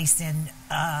displacing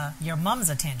your mom's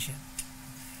attention.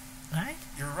 Right?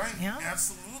 You're right. Yeah?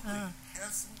 Absolutely.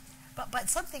 Absolutely. But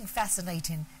something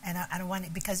fascinating, and I don't want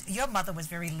it, because your mother was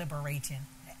very liberating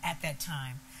at that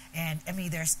time. And I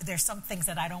mean, there's some things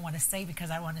that I don't want to say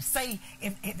because I want to say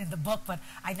in the book, but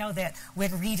I know that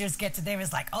when readers get to there,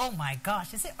 it's like, oh my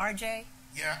gosh, is it RJ?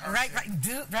 Yeah,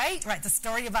 RJ. Right. The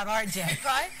story about RJ,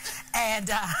 right? And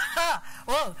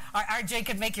whoa, RJ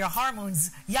can make your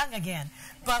hormones young again.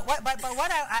 But what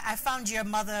I found your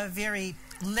mother very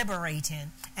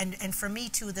liberating, and for me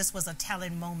too, this was a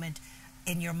telling moment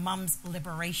in your mom's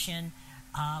liberation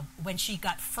when she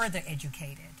got further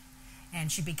educated,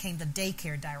 and she became the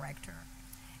daycare director,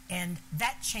 and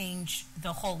that changed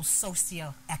the whole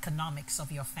socioeconomics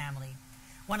of your family.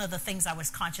 One of the things I was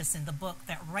conscious in the book,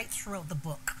 that right throughout the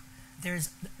book, there's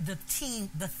the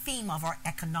theme of our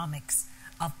economics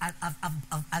of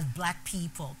black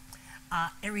people.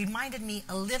 It reminded me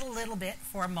a little bit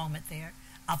for a moment there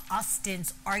of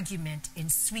Austen's argument in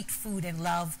Sweet Food and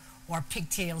Love, or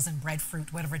Pigtails and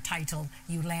Breadfruit, whatever title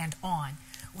you land on,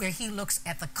 where he looks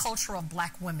at the culture of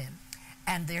black women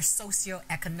and their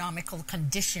socioeconomical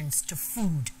conditions to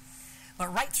food.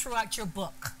 But right throughout your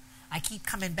book, I keep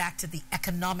coming back to the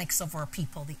economics of our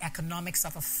people, the economics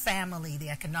of a family, the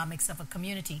economics of a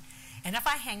community. And if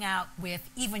I hang out with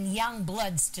even young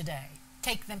bloods today,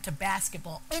 take them to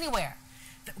basketball, anywhere,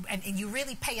 and you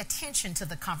really pay attention to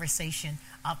the conversation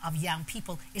of young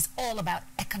people, it's all about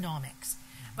economics.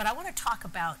 But I want to talk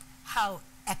about how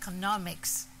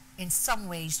economics in some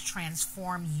ways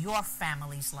transformed your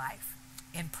family's life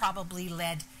and probably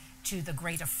led to the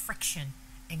greater friction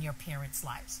in your parents'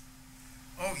 lives.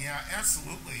 Oh yeah,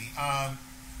 absolutely. And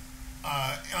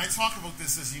I talk about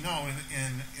this, as you know,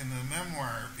 in the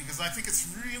memoir, because I think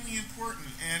it's really important,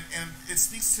 and it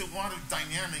speaks to a lot of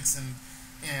dynamics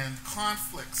and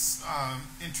conflicts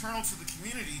internal to the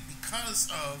community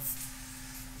because of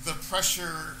the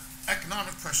pressure,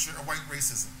 economic pressure of white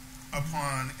racism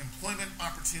upon employment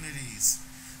opportunities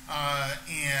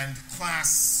and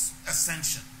class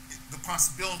ascension, the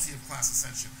possibility of class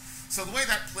ascension. So the way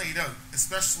that played out,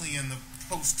 especially in the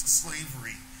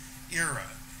post-slavery era,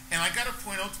 and I got to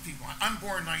point out to people, I'm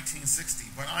born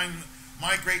 1960, but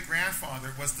my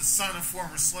great-grandfather was the son of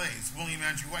former slaves, William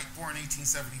Andrew White, born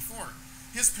 1874.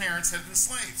 His parents had been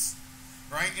slaves,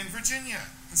 right, in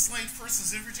Virginia, enslaved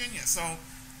persons in Virginia. So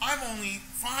I'm only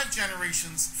 5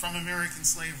 generations from American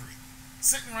slavery.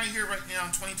 Sitting right here right now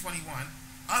in 2021,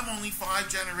 I'm only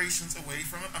 5 generations away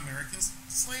from American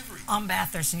slavery. On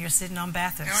Bathurst, and you're sitting on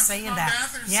Bathurst, and I'm saying on that.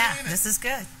 Bathurst yeah, saying this is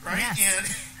good. Right? Yes. And,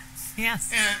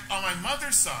 yes. And on my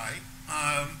mother's side,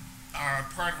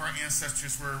 part of our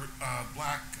ancestors were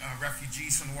black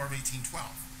refugees from the War of 1812.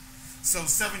 So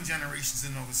 7 generations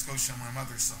in Nova Scotia on my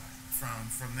mother's side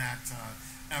from that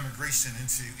emigration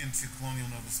into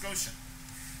colonial Nova Scotia.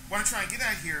 What I'm trying to get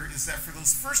at here is that for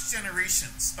those first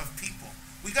generations of people,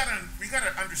 we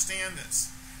gotta understand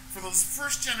this. For those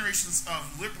first generations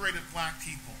of liberated black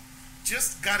people,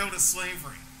 just got out of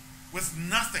slavery with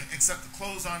nothing except the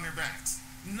clothes on their backs.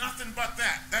 Nothing but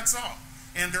that. That's all.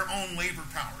 And their own labor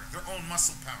power, their own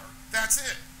muscle power. That's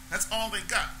it. That's all they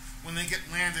got when they get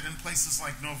landed in places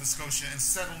like Nova Scotia and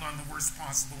settled on the worst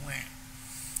possible land.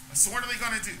 So what are they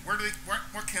going to do? What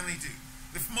can they do?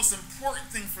 The most important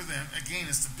thing for them,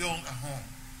 again, is to build a home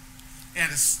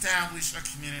and establish a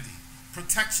community,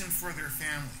 protection for their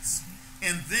families,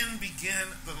 and then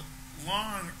begin the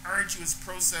long, arduous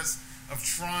process of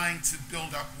trying to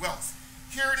build up wealth.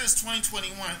 Here it is,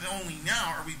 2021, and only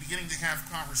now are we beginning to have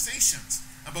conversations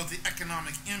about the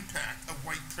economic impact of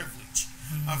white privilege,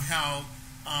 of how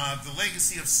the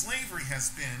legacy of slavery has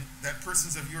been that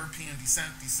persons of European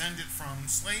descent descended from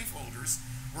slaveholders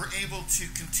were able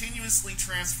to continuously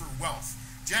transfer wealth,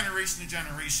 generation to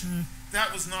generation.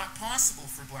 That was not possible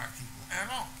for black people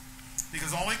at all,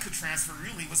 because all they could transfer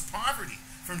really was poverty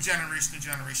from generation to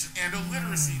generation, and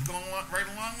illiteracy going right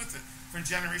along with it from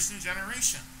generation to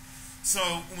generation.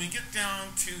 So when we get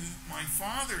down to my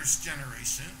father's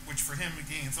generation, which for him,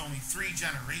 again, is only 3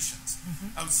 generations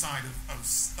outside of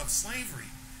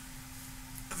slavery,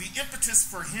 the impetus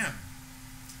for him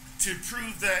to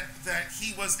prove that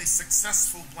he was a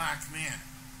successful black man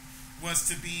was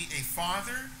to be a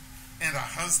father and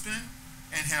a husband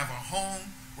and have a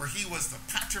home where he was the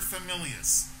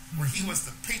paterfamilias, where he was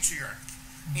the patriarch,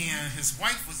 and his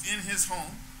wife was in his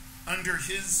home under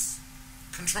his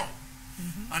control,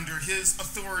 under his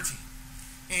authority.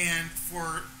 And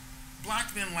for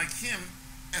black men like him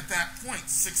at that point,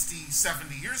 60,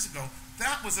 70 years ago,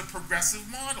 that was a progressive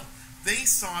model. They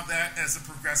saw that as a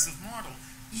progressive model.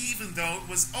 even though it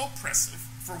was oppressive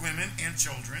for women and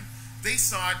children, they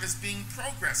saw it as being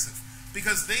progressive,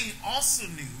 because they also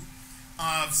knew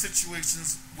of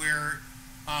situations where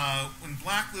when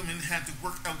black women had to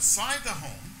work outside the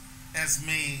home as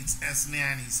maids, as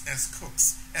nannies, as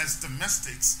cooks, as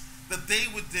domestics, that they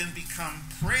would then become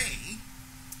prey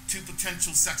to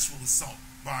potential sexual assault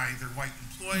by their white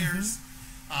employers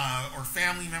or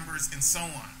family members and so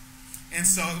on. And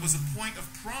so it was a point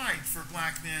of pride for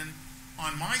black men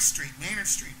on my street, Maynard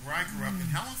Street, where I grew up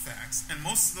in Halifax, and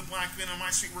most of the black men on my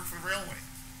street worked for the railway.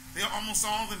 Almost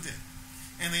all of them did.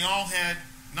 And they all had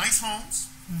nice homes,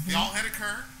 they all had a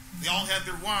car, they all had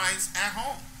their wives at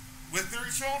home with their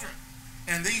children.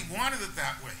 And they wanted it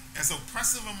that way. As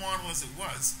oppressive a model as it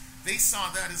was, they saw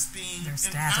that as being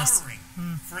empowering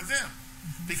for them,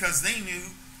 because they knew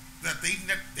that they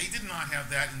did not have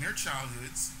that in their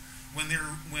childhoods when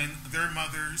their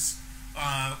mothers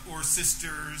or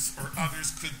sisters or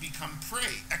others could become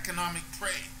prey, economic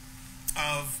prey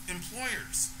of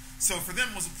employers. So for them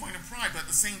it was a point of pride, but at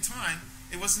the same time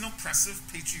it was an oppressive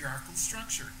patriarchal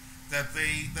structure that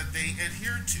they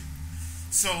adhered to.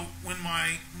 So when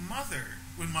my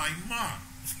mom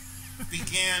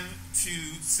began to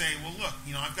say, well, look,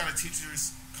 I've got a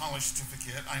teacher's college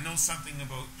certificate. I know something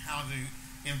about how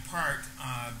to impart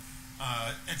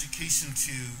education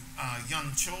to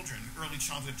young children, early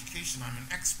childhood education. I'm an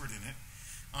expert in it.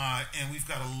 And we've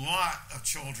got a lot of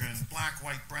children, black,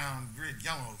 white, brown, red,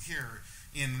 yellow, here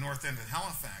in the north end of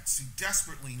Halifax, who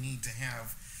desperately need to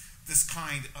have this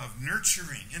kind of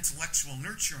nurturing, intellectual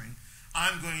nurturing.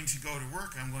 I'm going to go to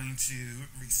work. I'm going to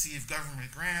receive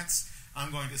government grants. I'm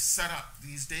going to set up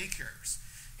these daycares.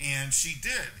 And she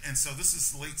did. And so this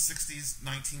is the late 60s,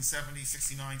 1970,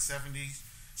 69, 70.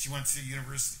 She went to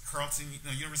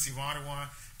University of Ottawa,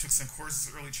 took some courses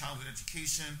of early childhood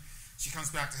education. She comes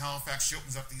back to Halifax. She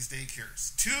opens up these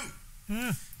daycares. 2.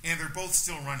 And they're both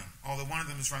still running, although one of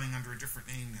them is running under a different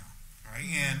name now. Right?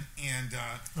 And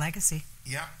legacy.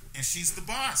 Yeah. And she's the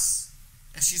boss.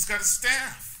 And she's got a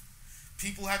staff.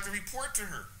 People have to report to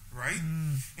her. Right?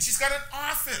 And she's got an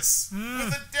office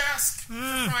with a desk, for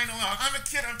crying out loud. I'm a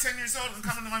kid, I'm 10 years old, I'm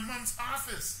coming to my mom's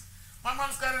office. My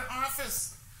mom's got an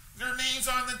office. Their name's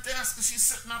on the desk, and she's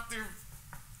sitting up there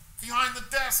behind the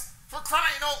desk, for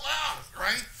crying out loud,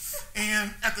 right?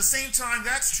 And at the same time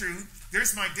that's true,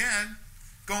 there's my dad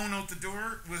going out the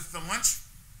door with the lunch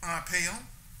pail,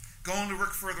 going to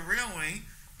work for the railway,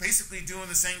 basically doing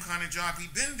the same kind of job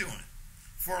he'd been doing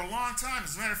for a long time.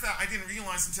 As a matter of fact, I didn't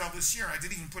realize until this year, I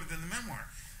didn't even put it in the memoir,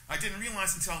 I didn't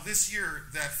realize until this year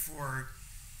that for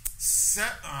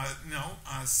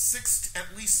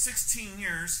at least 16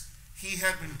 years, he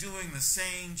had been doing the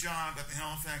same job at the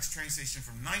Halifax train station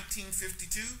from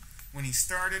 1952, when he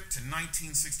started, to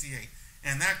 1968.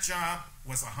 And that job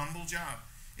was a humble job.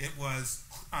 It was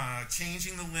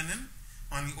changing the linen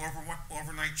on the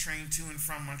overnight train to and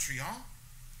from Montreal,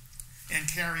 and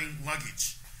carrying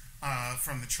luggage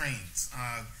from the trains,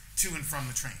 to and from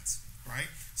the trains, right?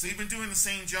 So he'd been doing the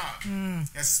same job.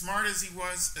 As smart as he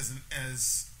was,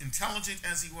 as intelligent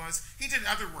as he was, he did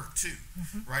other work too,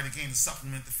 right? Again, to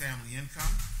supplement the family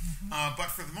income. But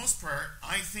for the most part,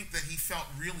 I think that he felt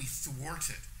really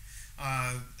thwarted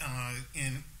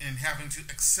in having to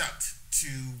accept to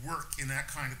work in that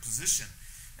kind of position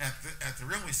at the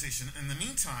railway station. In the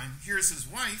meantime, here's his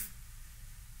wife.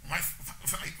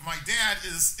 My dad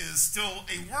is still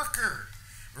a worker,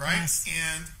 right? Yes.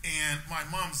 And my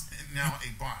mom's now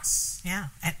a boss. Yeah,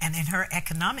 and her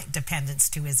economic dependence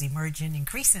too is emerging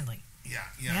increasingly.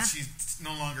 Yeah. She's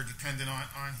no longer dependent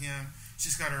on him.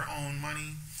 She's got her own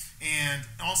money, and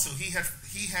also he had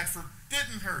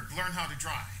forbidden her to learn how to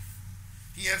drive.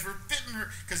 He had forbidden her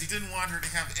because he didn't want her to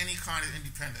have any kind of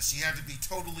independence. She had to be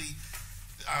totally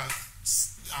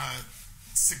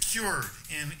secured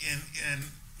in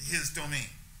his domain,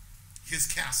 his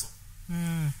castle,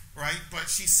 right? But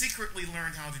she secretly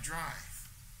learned how to drive,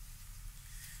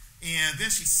 and then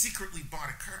she secretly bought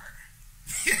a car,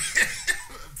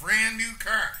 a brand new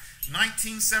car,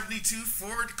 1972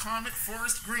 Ford Comet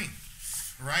Forest Green,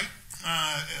 right?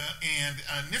 And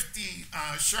a nifty,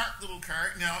 sharp little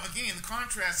car. Now, again, the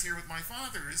contrast here with my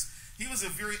father is he was a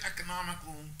very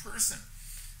economical person,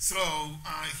 so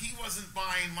he wasn't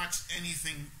buying much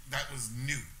anything that was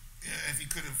new. If he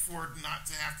could afford not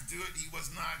to have to do it, he was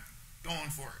not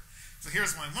going for it. So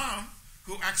here's my mom,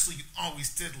 who actually always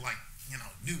did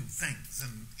new things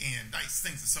and nice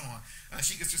things and so on.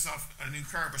 She gets herself a new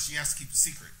car, but she has to keep it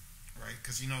secret, right?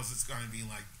 Because she knows it's going to be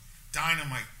like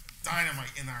dynamite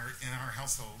in our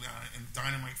household, and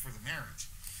dynamite for the marriage.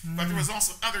 But there was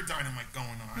also other dynamite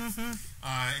going on.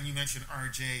 And you mentioned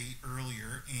RJ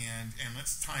earlier, and that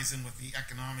ties in with the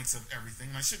economics of everything.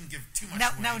 And I shouldn't give too much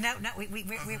away. No.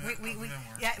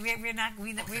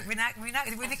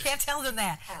 We can't tell them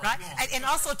that, right? And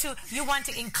also, too, you want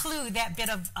to include that bit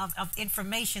of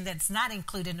information that's not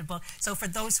included in the book. So for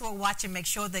those who are watching, make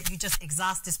sure that you just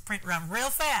exhaust this print run real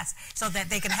fast so that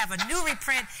they can have a new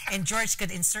reprint, and George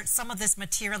could insert some of this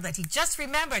material that he just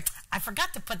remembered. I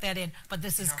forgot to put that in, but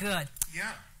this is good.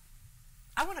 Yeah.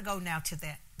 I want to go now to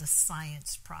the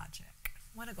science project.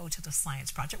 I want to go to the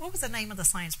science project. What was the name of the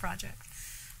science project?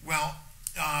 Well,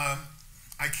 I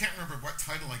can't remember what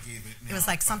title I gave it now. It was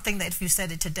like something that if you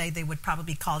said it today, they would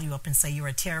probably call you up and say you're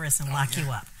a terrorist and lock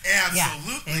you up.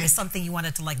 Absolutely. Yeah. It was something you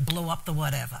wanted to like blow up the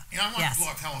whatever. Yeah, I want to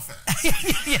blow up Halifax.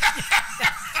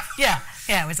 Yeah,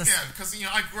 it was because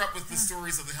I grew up with the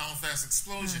stories of the Halifax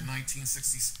explosion,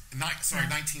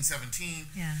 1917.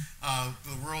 Yeah.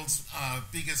 The world's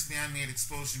biggest man-made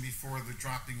explosion before the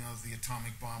dropping of the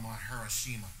atomic bomb on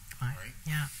Hiroshima. Right?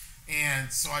 Yeah.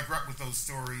 And so I grew up with those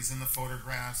stories and the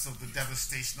photographs of the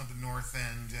devastation of the North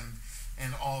End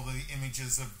and all the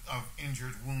images of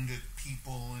injured, wounded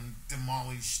people and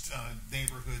demolished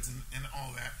neighborhoods and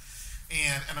all that.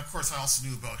 And of course, I also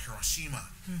knew about Hiroshima.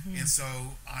 And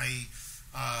so I,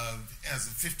 as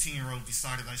a 15-year-old,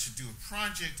 decided I should do a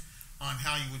project on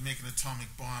how you would make an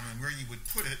atomic bomb and where you would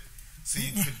put it so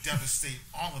you could devastate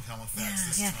all of Halifax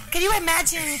this time. Could you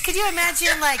imagine,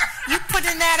 like, you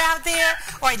putting that out there?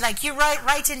 Or, like, you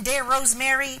writing Dear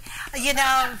Rosemary,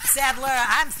 Sadler,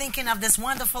 I'm thinking of this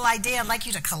wonderful idea. I'd like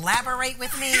you to collaborate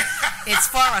with me. It's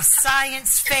for a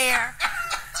science fair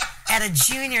at a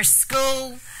junior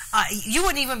school. You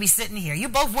wouldn't even be sitting here. You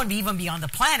both wouldn't even be on the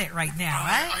planet right now,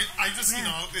 right? I just,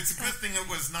 it's a good thing it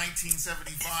was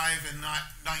 1975 and not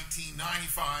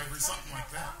 1995 or something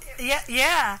like that.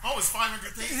 Yeah. Oh, it's 500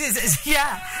 pages?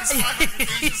 Yeah. It's 500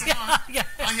 pages long. Yeah.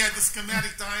 I had the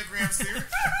schematic diagrams there.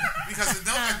 Because in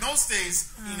those days,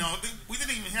 we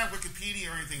didn't even have Wikipedia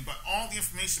or anything, but all the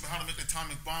information about how to make an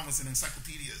atomic bomb was in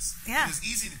encyclopedias. Yeah. It was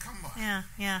easy to come by.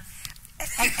 Yeah.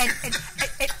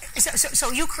 So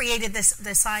you created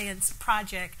the science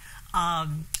project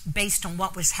based on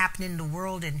what was happening in the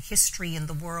world and history in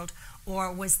the world,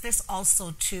 or was this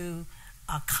also to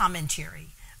a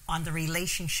commentary on the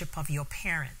relationship of your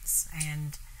parents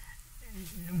and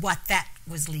what that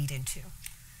was leading to?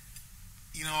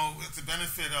 With the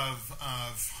benefit of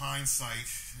hindsight,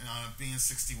 being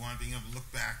 61, being able to look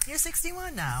back. You're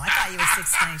 61 now. I thought you were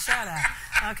 16. Shut up.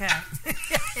 Okay.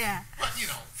 Yeah. But,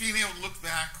 being able to look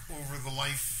back over the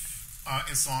life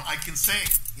and so on, I can say,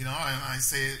 and I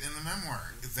say it in the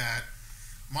memoir, that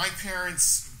my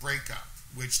parents' breakup,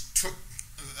 which took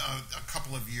a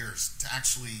couple of years to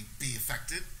actually be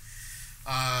effected,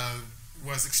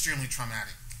 was extremely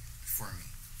traumatic for me.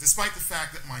 Despite the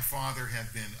fact that my father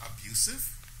had been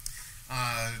abusive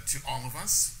to all of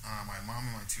us, my mom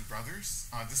and my two brothers.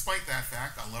 Despite that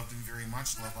fact, I loved him very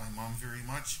much, loved my mom very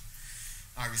much.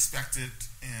 I respected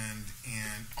and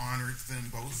honored them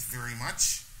both very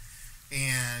much.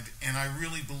 And I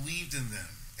really believed in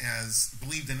them,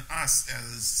 believed in us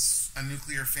as a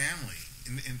nuclear family,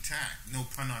 intact. No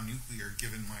pun on nuclear,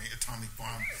 given my atomic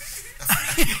bomb.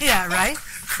 Yeah, right.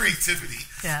 Creativity.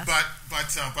 Yeah. But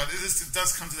it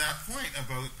does come to that point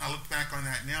about. I look back on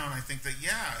that now, and I think that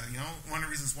one of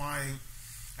the reasons why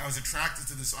I was attracted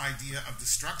to this idea of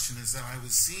destruction is that I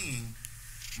was seeing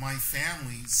my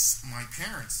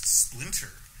parents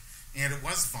splinter, and it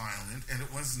was violent, and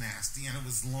it was nasty, and it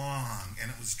was long,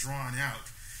 and it was drawn out,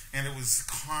 and it was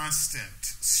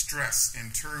constant stress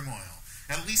and turmoil.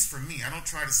 At least for me. I don't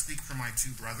try to speak for my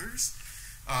two brothers,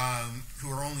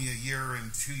 who are only a year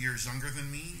and 2 years younger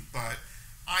than me, but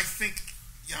I think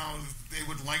they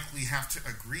would likely have to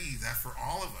agree that for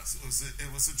all of us,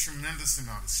 it was a tremendous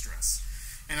amount of stress.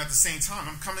 And at the same time,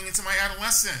 I'm coming into my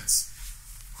adolescence.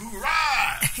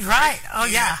 Hoorah! Right. Oh,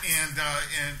 yeah. And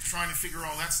trying to figure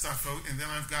all that stuff out, and then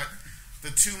I've got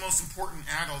the two most important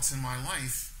adults in my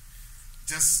life,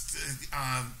 just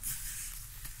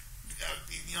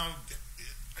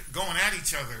going at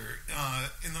each other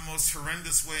in the most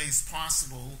horrendous ways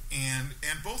possible, and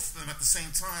both of them at the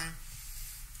same time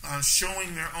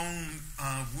showing their own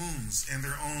wounds and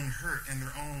their own hurt and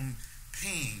their own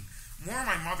pain. More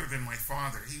my mother than my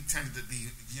father. He tended to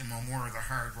be, more of the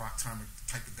hard rock type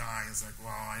of guy. It's like,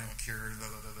 well, I don't care.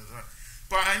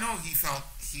 But I know he felt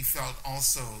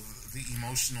also the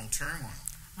emotional turmoil.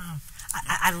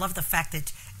 I love the fact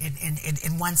that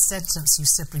in one sentence you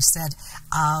simply said,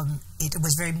 it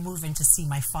was very moving to see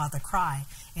my father cry.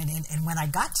 And when I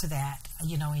got to that,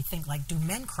 you think like, do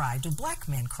men cry? Do black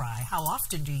men cry? How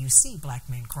often do you see black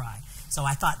men cry? So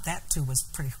I thought that too was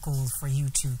pretty cool for you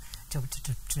to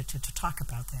talk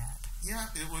about that. Yeah,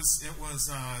 it was.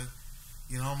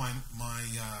 My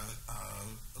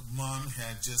mom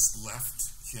had just left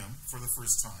him for the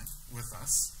first time with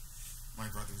us, my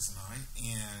brothers and I,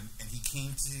 and he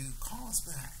came to call us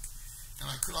back, and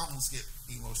I could almost get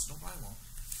emotional, but I won't.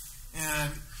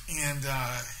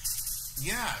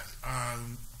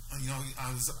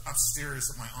 I was upstairs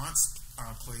at my aunt's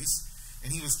place,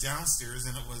 and he was downstairs,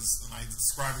 and I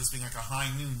described it as being like a high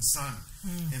noon sun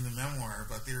in the memoir,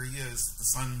 but there he is, the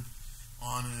sun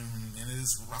on him, and it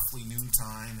is roughly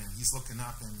noontime, and he's looking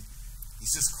up, and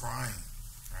he's just crying,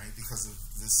 right, because of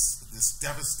this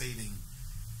devastating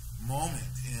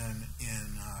moment in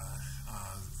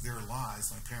their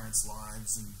lives, my parents'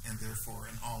 lives, and therefore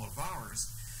in all of ours,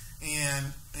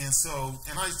 and I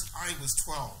was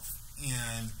 12,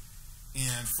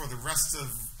 and for the rest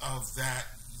of that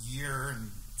year,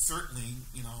 and certainly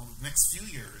the next few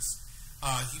years,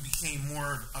 he became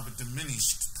more of a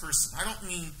diminished person. I don't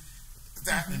mean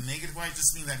that in a negative way. I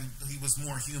just mean that he was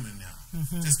more human now.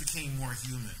 Just became more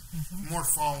human, more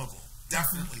fallible.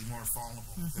 Definitely more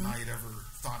fallible than I had ever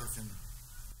thought of him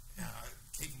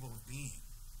capable of being.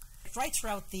 Right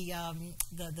throughout the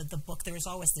book, there was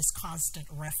always this constant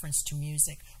reference to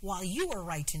music. While you were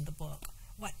writing the book,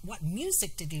 what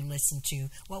music did you listen to?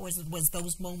 What was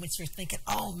those moments you're thinking,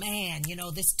 oh man,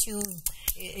 this tune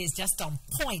is just on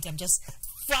point. I'm just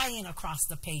flying across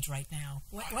the page right now.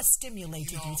 What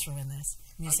stimulated you through in this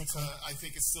musically? I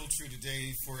think it's still true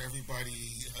today for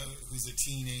everybody who's a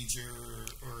teenager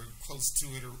or close to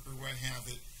it or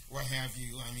what have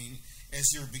you. I mean,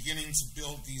 as you're beginning to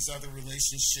build these other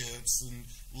relationships and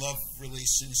love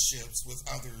relationships with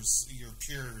others, your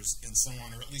peers and so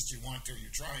on, or at least you want to, or you're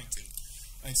trying to,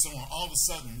 and so on, all of a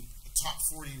sudden, top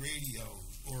 40 radio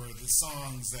or the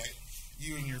songs that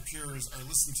you and your peers are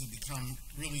listening to become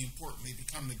really important. They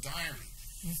become the diary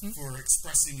for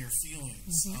expressing your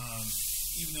feelings,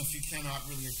 even if you cannot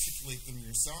really articulate them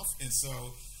yourself. And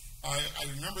so I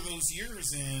remember those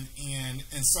years, and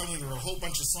suddenly there were a whole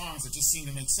bunch of songs that just seemed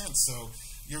to make sense. So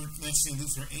you're mentioning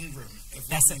Luther Ingram. If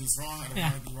nothing is wrong, I don't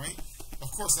want to be right. Of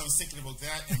course, I was thinking about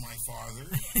that and my father.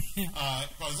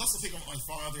 But I was also thinking about my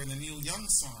father and the Neil Young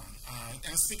song. And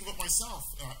I was thinking about myself,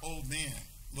 old man,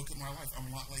 look at my life. I'm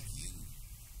a lot like you.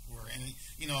 And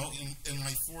in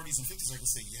my 40s and 50s, I could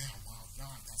say, yeah, wow,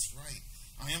 God, that's right.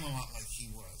 I am a lot like he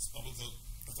was, but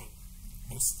without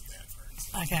most of the bad parts.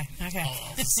 Okay.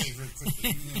 I'll just say very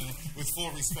quickly, with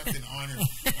full respect and honor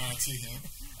to him.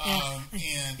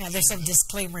 There's some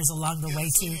disclaimers along the way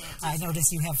too. I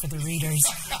notice you have for the readers.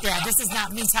 This is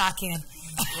not me talking.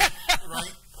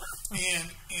 Right.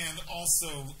 And also,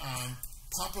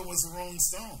 Papa was a Rolling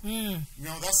Stone.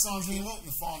 That song came out in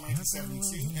the fall of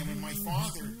 1972, and when my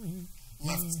father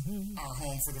left our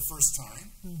home for the first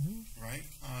time, right,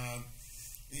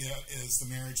 as the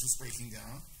marriage was breaking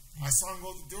down, I saw him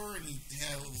go to the door, and he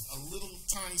had a little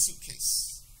tiny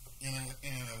suitcase and a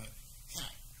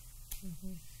hat,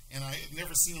 and I had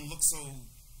never seen him look so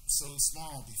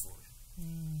small before.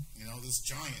 This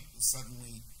giant was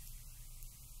suddenly,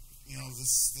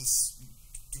 this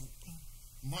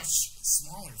much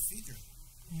smaller figure,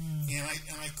 and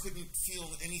I couldn't feel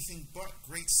anything but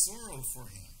great sorrow for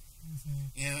him,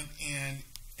 and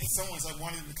in some ways I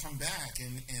wanted him to come back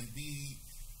and be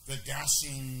the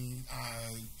dashing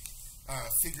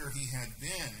figure he had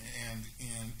been, and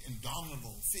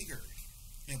indomitable figure,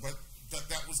 but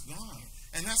that was gone,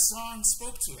 and that song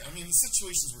spoke to it. I mean, the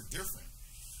situations were different,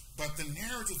 but the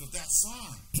narrative of that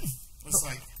song was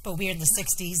like. But we're in the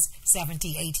 60s,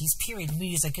 70s, 80s period.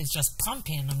 Music is just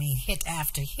pumping. I mean, hit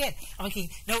after hit. Okay,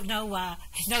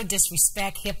 no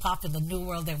disrespect, hip hop in the new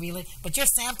world, but you're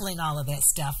sampling all of that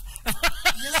stuff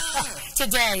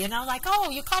today. And I'm like, oh,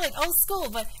 you call it old school,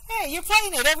 but hey, you're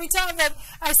playing it every time that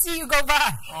I see you go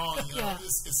by. Oh,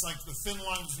 it's like the thin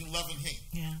line between love and hate.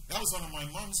 Yeah, that was one of my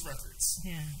mom's records.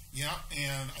 Yeah,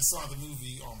 and I saw the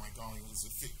movie. Oh my God, was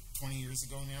it 20 years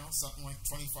ago now? Something like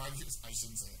 25 years. I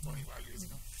shouldn't say it, 25 years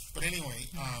ago. But anyway,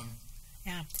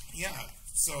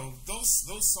 so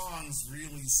those songs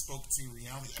really spoke to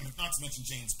reality. I mean, not to mention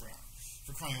James Brown,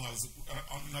 for crying out loud, was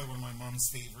another one of my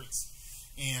mom's favorites.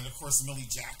 And of course, Millie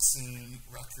Jackson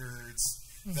records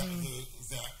that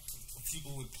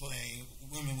people would play,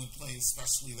 women would play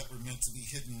especially, that were meant to be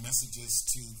hidden messages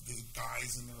to the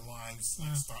guys in their lives,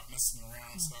 like stop messing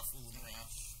around, stop fooling around,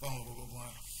 blah, blah, blah, blah,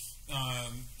 blah.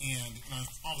 And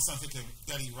all of a sudden I think of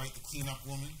Betty Wright, the cleanup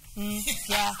woman.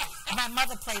 Yeah, my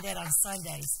mother played that on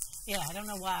Sundays. Yeah, I don't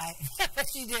know why, but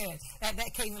she did.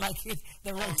 That came like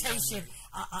the rotation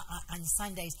on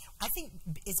Sundays. I think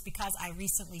it's because I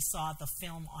recently saw the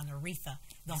film on Aretha.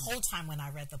 The whole time when I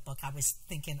read the book, I was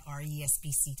thinking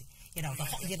RESPC.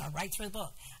 Right through the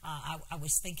book. I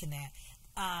was thinking that.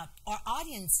 Our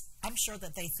audience, I'm sure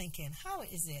that they're thinking, how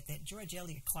is it that George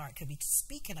Elliott Clarke could be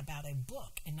speaking about a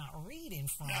book and not reading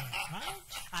from it, right?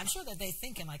 I'm sure that they're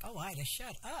thinking like, oh, I'd have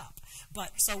shut up.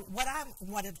 But so what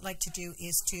I'd like to do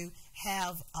is to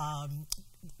have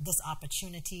this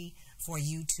opportunity for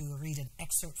you to read an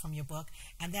excerpt from your book.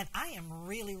 And then I am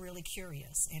really, really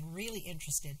curious and really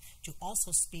interested to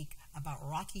also speak about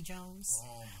Rocky Jones,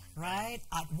 right?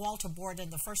 Walter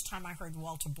Borden. The first time I heard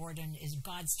Walter Borden is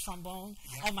God's trombone.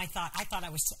 Yep. Oh my God! I thought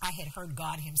I had heard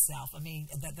God himself. I mean,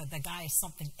 the guy is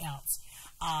something else.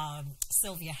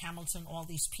 Sylvia Hamilton, all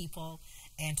these people,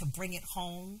 and to bring it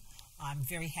home, I'm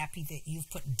very happy that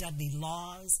you've put Dudley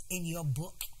Laws in your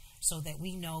book so that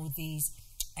we know these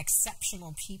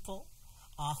exceptional people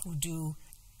who do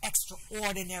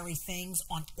extraordinary things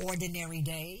on ordinary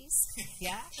days.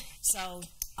 Yeah. So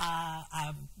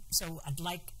I'd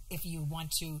like if you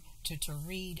want to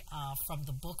read from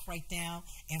the book right now.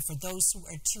 And for those who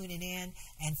are tuning in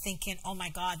and thinking, oh my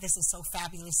God, this is so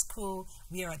fabulous, cool.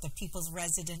 We are at the People's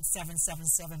Residence,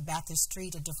 777 Bathurst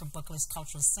Street, a different Booklist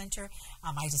Cultural Center.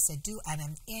 Itah Sadu, and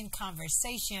I'm in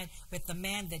conversation with the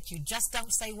man that you just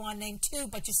don't say one name two,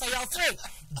 but you say all three.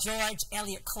 George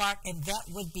Elliott Clarke, and that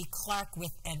would be Clarke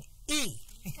with an E.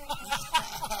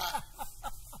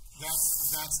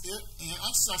 That's it. And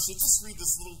I should just read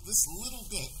this little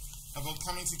bit about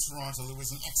coming to Toronto. There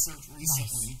was an excerpt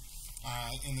recently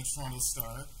in the Toronto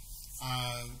Star,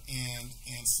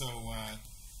 and so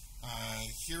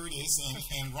here it is.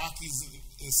 And Rocky's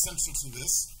is central to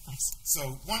this. Nice.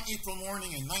 So one April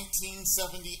morning in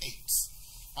 1978,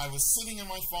 I was sitting in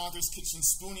my father's kitchen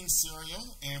spooning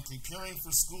cereal and preparing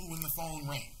for school when the phone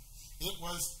rang. It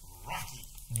was Rocky.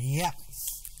 Yep.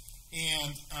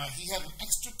 And he had an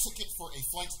extra ticket for a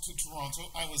flight to Toronto.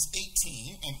 I was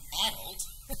 18, an adult,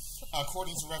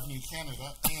 according to Revenue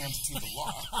Canada and to the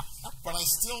law. But I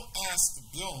still asked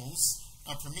Bill's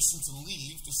permission to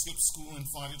leave to skip school and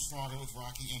fly to Toronto with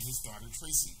Rocky and his daughter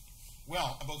Tracy.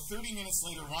 Well, about 30 minutes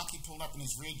later, Rocky pulled up in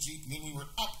his red Jeep, and then we were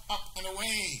up and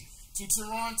away to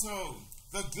Toronto,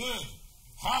 the good,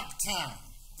 hog town,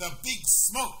 the big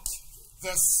smoke,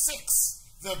 the six,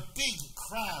 the big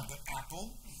crab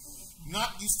apple.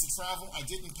 Not used to travel, I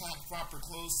didn't pack proper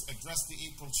clothes to address the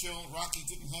April chill. Rocky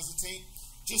didn't hesitate,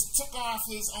 just took off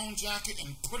his own jacket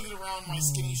and put it around my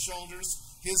skinny shoulders,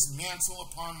 his mantle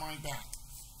upon my back.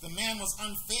 The man was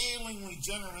unfailingly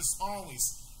generous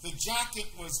always. The jacket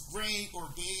was gray or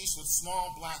beige with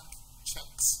small black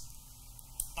checks.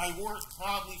 I wore it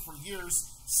proudly for years,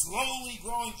 slowly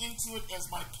growing into it as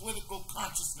my political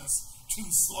consciousness, too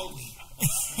slowly.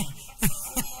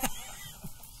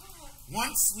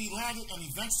 Once we landed and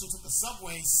eventually took the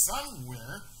subway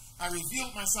somewhere, I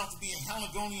revealed myself to be a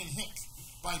Haligonian hick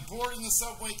by boarding the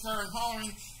subway car and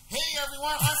hollering, "Hey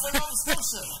everyone, I'm from Nova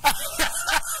Scotia."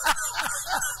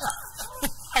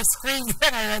 I screamed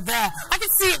when I read that. I can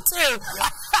see it too.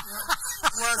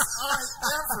 Was I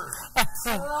ever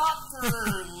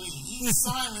properly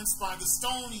silenced by the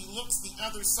stony looks the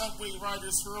other subway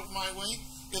riders hurled my way?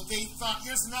 If they thought,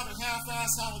 here's another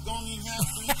half-ass Haligonian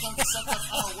half-breed come to suck up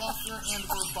our welfare and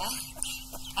we're bummed,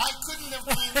 I couldn't have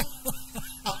blamed them.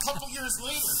 A couple years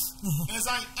later, as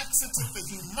I exited the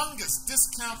humongous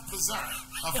discount bazaar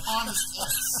of honest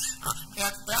heads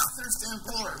at Bathurst and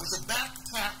Bloor with a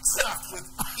backpack stuffed with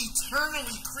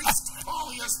eternally creased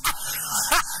polyester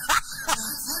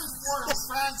and tinfoil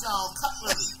fragile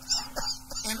cutlery,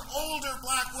 an older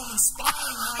black woman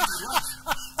spying my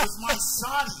delight with my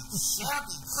shoddy,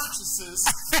 shabby purchases.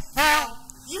 Now,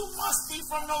 you must be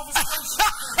from Nova Scotia.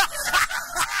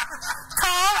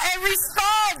 Call and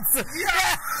response.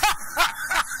 Yeah.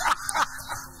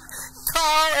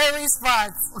 Call and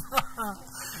response.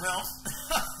 Well,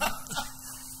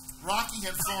 Rocky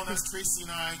had flown us, Tracy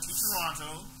and I, to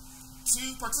Toronto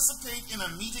to participate in a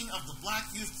meeting of the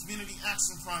Black Youth Community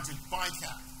Action Project,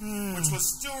 BICAP, which was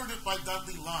stewarded by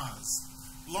Dudley Laws.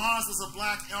 Laws was a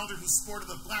black elder who sported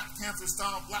a Black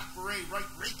Panther-style black beret right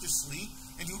rakishly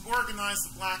and who organized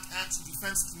the Black Action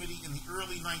Defense Committee in the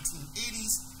early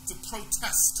 1980s to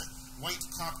protest white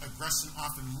cop aggression,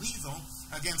 often lethal,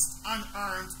 against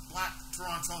unarmed black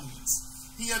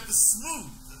Torontonians. He had the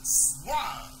smooth,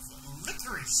 suave,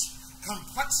 licorice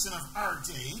complexion of our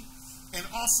day, and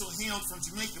also hailed from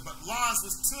Jamaica, but Laws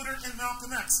was tutor in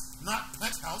Malcolm X, not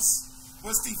penthouse,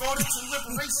 was devoted to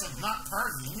liberation, not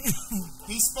partying.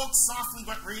 He spoke softly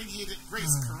but radiated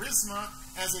grace, charisma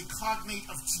as a cognate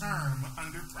of charm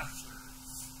under pressure.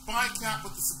 Bycap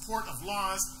with the support of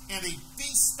Laws and a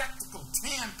bespectacled,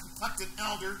 tan-complected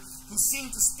elder who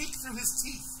seemed to speak through his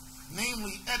teeth,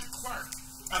 namely Ed Clarke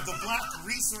of the Black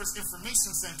Resource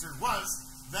Information Center, was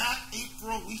that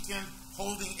April weekend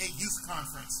holding a youth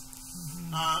conference.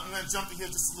 I'm going to jump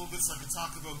ahead just a little bit so I can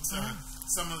talk about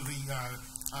some of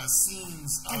the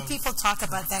scenes. And people talk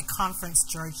about that conference,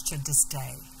 George, to this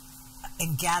day,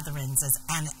 in gatherings as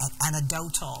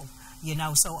anecdotal, you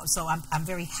know. So I'm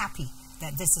very happy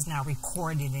that this is now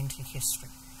recorded into history.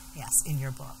 Yes, in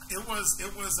your book. It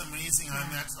was amazing. I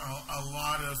met a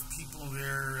lot of people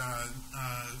there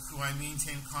who I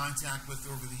maintained contact with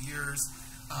over the years.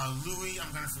 Louis,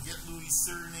 I'm going to forget Louis'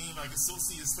 surname. I can still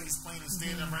see his face playing his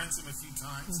stand. I've run into him a few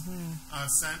times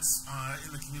since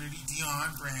in the community.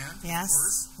 Dion Brand, of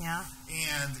course. Yeah.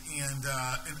 And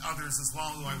others as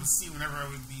well who I would see whenever I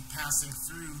would be passing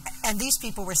through. And these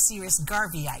people were serious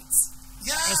Garveyites.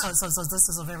 Yeah. So this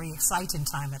is a very exciting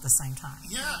time at the same time.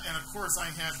 Yeah, and of course I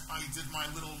did my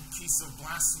little piece of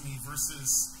blasphemy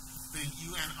versus the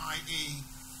UNIA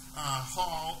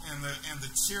hall and the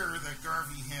chair that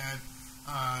Garvey had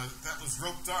that was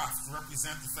roped off to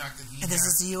represent the fact that he. And this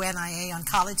is the UNIA on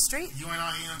College Street.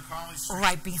 UNIA on College Street.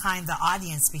 Right behind the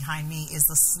audience, behind me, is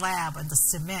the slab and the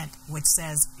cement which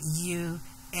says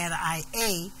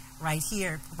UNIA right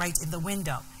here, right in the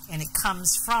window. And it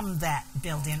comes from that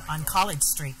building on College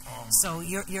Street. So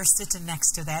you're sitting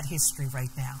next to that history right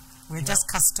now. We're just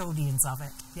custodians of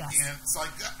it. Yes. And so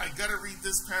I got to read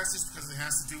this passage because it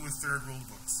has to do with third world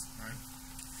books, right?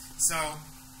 So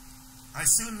I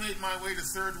soon made my way to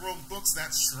third world books,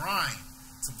 that shrine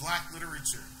to black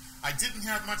literature. I didn't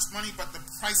have much money, but the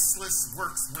priceless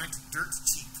works went dirt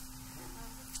cheap.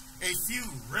 A few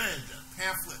red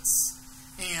pamphlets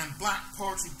and black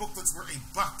poetry booklets were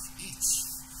 $1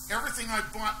 each. Everything I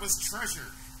bought was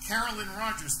treasure. Carolyn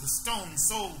Rogers, The Stone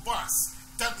Soul Bus.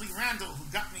 Dudley Randall, who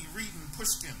got me reading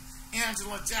Pushkin.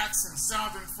 Angela Jackson,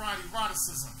 Southern Fried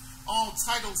Eroticism. All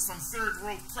titles from Third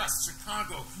World Press,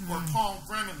 Chicago, or Paul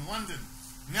Brennan, London.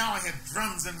 Now I had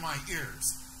drums in my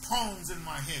ears, poems in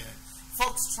my head.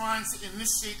 Folks trying to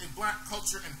initiate a black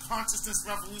culture and consciousness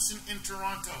revolution in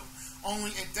Toronto,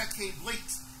 only a decade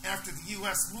late after the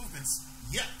U.S. movements,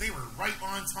 yet they were right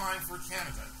on time for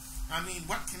Canada. I mean,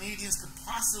 what Canadians could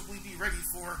possibly be ready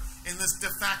for in this de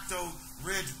facto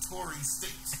red Tory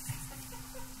state?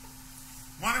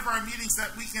 One of our meetings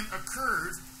that weekend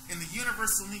occurred in the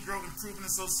Universal Negro Improvement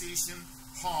Association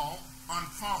Hall on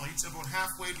College, about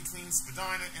halfway between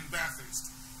Spadina and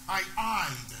Bathurst. I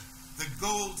eyed the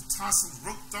gold-tousled,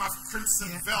 roped-off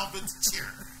crimson velvet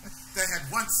chair that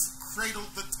had once cradled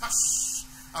the tush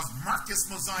of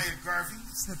Marcus Mosiah Garvey,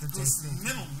 whose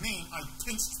middle name I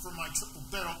pinched for my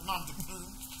triple-barrel nom de plume,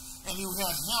 and who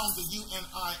had helmed the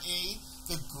UNIA,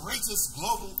 the greatest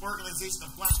global organization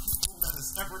of black people that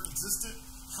has ever existed.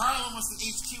 Harlem was the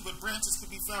HQ, but branches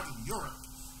could be found in Europe,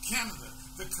 Canada,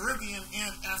 the Caribbean,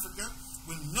 and Africa.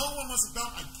 When no one was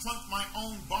about, I plunked my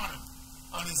own bottom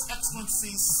on His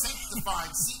Excellency's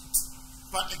sanctified seat,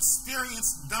 but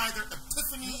experienced neither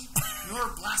epiphany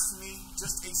nor blasphemy,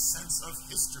 just a sense of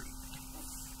history.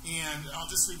 And I'll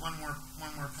just read one more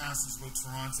passage about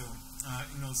Toronto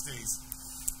in those days.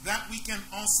 That weekend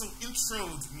also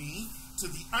introed me to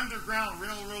the Underground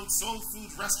Railroad Soul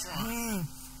Food Restaurant,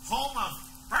 home of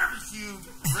barbecued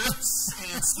ribs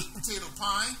and sweet potato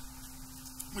pie,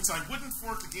 which I wouldn't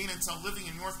fork again until living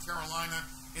in North Carolina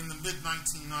in the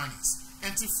mid-1990s.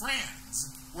 And to France,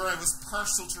 where I was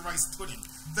partial to rice pudding.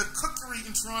 The cookery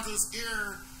in Toronto's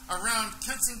air around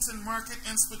Kensington Market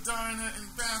and Spadina and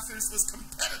Bathurst was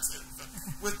competitive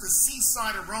with the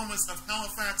seaside aromas of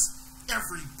Halifax.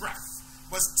 Every breath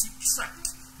was to trek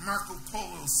Marco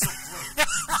Polo's Silk Road,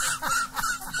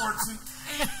 or to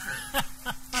anchor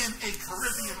in a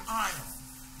Caribbean isle,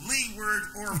 leeward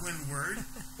or windward,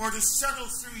 or to shuttle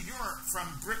through Europe from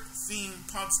brick-themed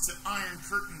pubs to Iron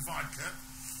Curtain vodka.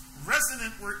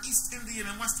 Resonant were East Indian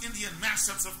and West Indian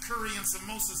mashups of curry and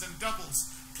samosas and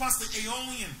doubles, plus the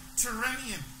Aeolian,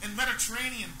 Tyrrhenian, and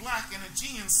Mediterranean black and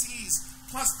Aegean seas,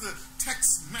 plus the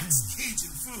Tex-Mex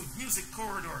Cajun food music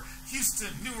corridor,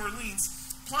 Houston, New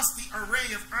Orleans, plus the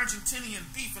array of Argentinian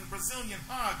beef and Brazilian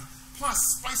hog, plus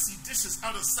spicy dishes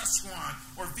out of Szechuan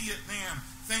or Vietnam,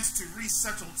 thanks to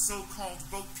resettled so-called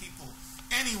boat people.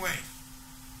 Anyway,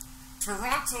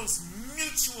 Toronto's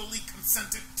mutually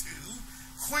consented to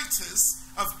coitus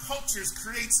of cultures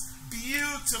creates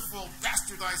beautiful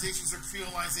bastardizations or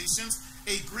creolizations,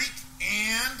 a Greek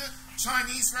and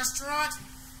Chinese restaurant,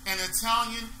 an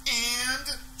Italian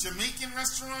and Jamaican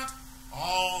restaurant,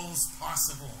 all's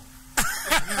possible.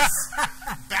 In this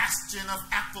bastion of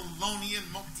Apollonian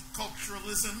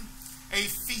multiculturalism, a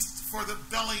feast for the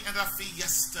belly and a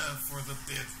fiesta for the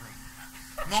bedroom.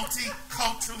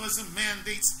 Multiculturalism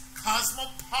mandates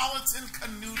cosmopolitan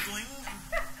canoodling.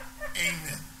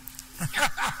 Amen.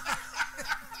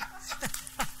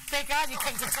 Thank God you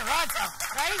came to Toronto,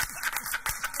 right?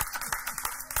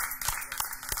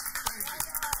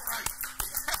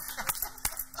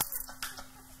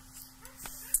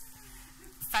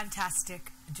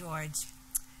 Fantastic, George.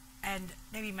 And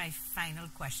maybe my final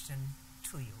question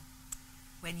to you.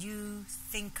 When you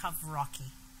think of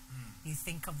Rocky, you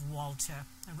think of Walter,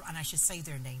 and I should say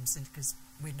their names because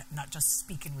we're not just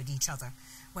speaking with each other.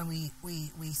 When we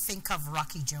think of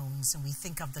Rocky Jones and we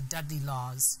think of the Dudley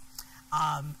Laws,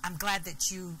 I'm glad that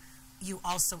you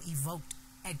also evoked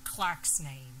Ed Clarke's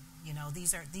name. You know,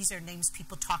 these are names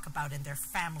people talk about in their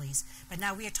families, but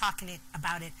now we are talking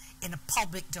about it in a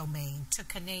public domain to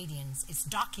Canadians. It's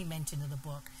documented in the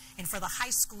book, and for the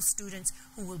high school students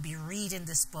who will be reading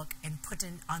this book and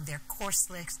putting on their course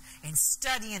list and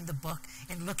studying the book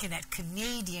and looking at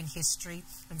Canadian history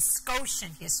and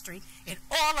Scotian history and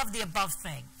all of the above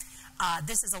thing.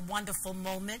 This is a wonderful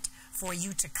moment for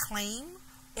you to claim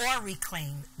or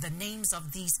reclaim the names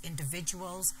of these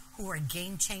individuals who are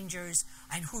game changers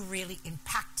and who really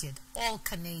impacted all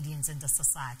Canadians in the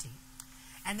society.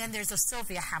 And then there's the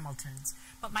Sylvia Hamiltons.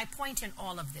 But my point in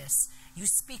all of this, you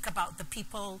speak about the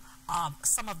people,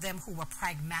 some of them who were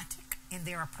pragmatic in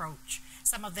their approach,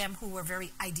 some of them who were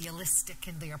very idealistic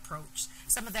in their approach,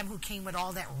 some of them who came with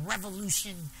all that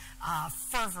revolution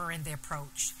fervor in their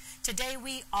approach. Today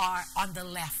we are on the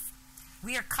left.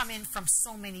 We are coming from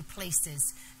so many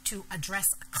places to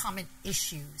address common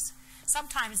issues.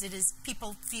 Sometimes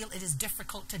people feel it is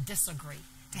difficult to disagree,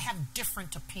 to have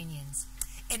different opinions.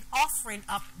 In offering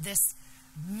up this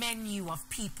menu of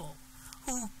people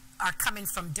who are coming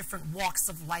from different walks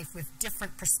of life with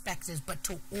different perspectives, but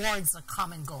towards a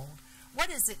common goal, what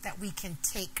is it that we can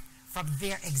take from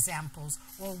their examples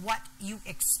or what you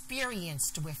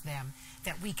experienced with them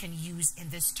that we can use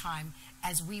in this time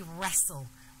as we wrestle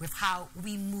with how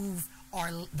we move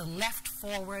the left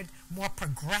forward, more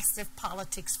progressive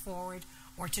politics forward,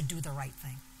 or to do the right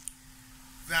thing?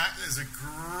 That is a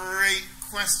great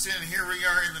question. Here we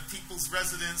are in the People's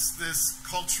Residence, this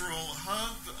cultural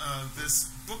hub,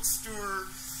 this bookstore,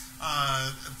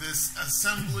 this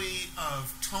assembly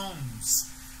of tomes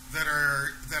that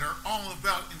are all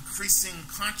about increasing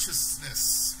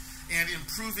consciousness and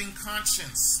improving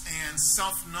conscience and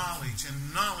self-knowledge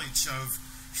and knowledge of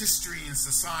history and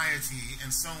society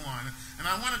and so on. And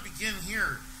I want to begin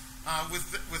here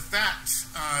with that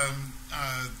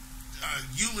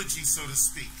eulogy, so to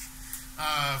speak,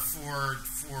 for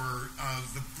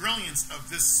the brilliance of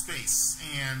this space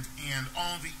and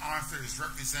all the authors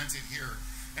represented here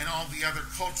and all the other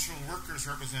cultural workers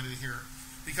represented here.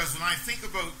 Because when I think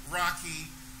about Rocky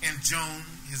and Joan,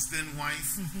 his then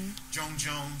wife, Joan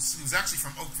Jones, who's actually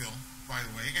from Oakville, by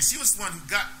the way, and she was the one who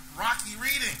got Rocky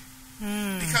reading.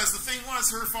 Because the thing was,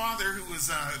 her father, who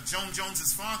was Joan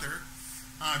Jones's father,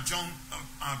 Joan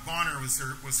Bonner was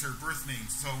her birth name.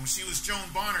 So when she was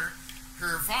Joan Bonner,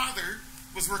 her father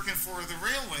was working for the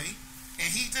railway,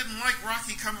 and he didn't like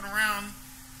Rocky coming around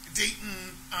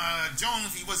dating Joan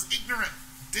if he was ignorant,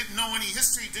 didn't know any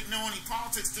history, didn't know any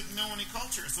politics, didn't know any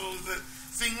culture. So the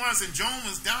thing was, and Joan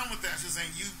was down with that. She was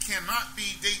saying, you cannot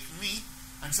be dating me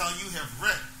until you have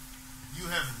read. You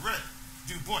have read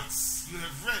Du Bois. You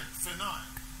have read Fanon.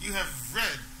 You have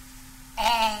read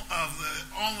all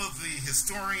of the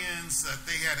historians that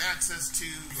they had access to,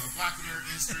 the Black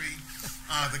American history,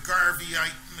 the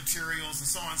Garveyite materials, and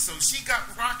so on. So she got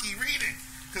Rocky reading,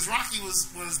 because Rocky was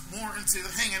more into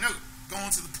hanging out,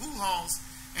 going to the pool halls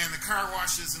and the car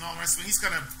washes and all the rest of it. He's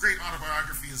got a great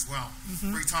autobiography as well,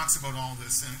 where he talks about all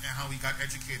this and how he got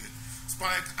educated.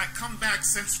 But I come back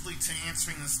centrally to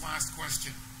answering this last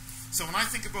question. So when I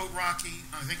think about Rocky,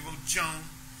 I think about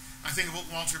Joan, I think about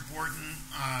Walter Borden,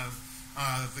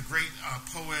 the great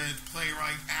poet,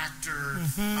 playwright, actor,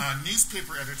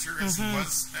 newspaper editor, as he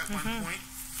was at one point,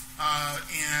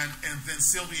 and then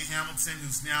Sylvia Hamilton,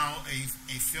 who's now a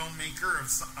filmmaker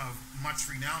of much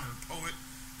renown, a poet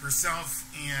herself,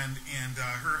 and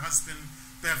her husband,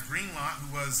 Bev Greenlaw,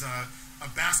 who was a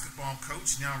basketball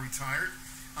coach, now retired,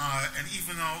 and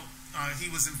even though he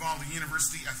was involved in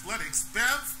university athletics,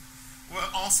 Bev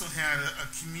also had a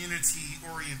community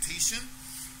orientation.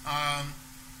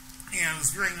 and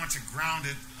was very much a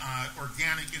grounded,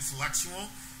 organic intellectual.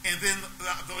 And then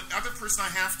the other person I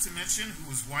have to mention,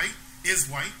 who is white,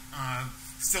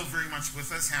 still very much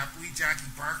with us happily, Jackie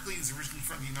Barkley, who's originally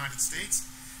from the United States,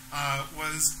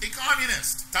 was a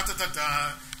communist. I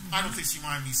don't think she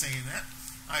minded me saying that.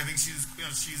 I think she's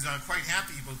quite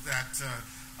happy about that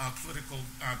political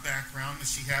background that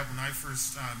she had when I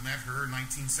first met her in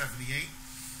 1978.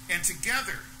 And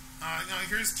together,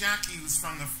 here's Jackie, who's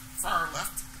from the far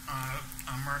left,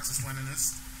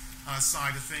 Marxist-Leninist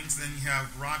side of things. Then you have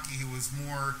Rocky, who was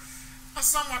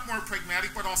somewhat more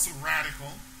pragmatic, but also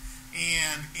radical.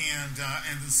 And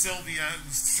then Sylvia,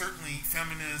 who's certainly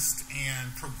feminist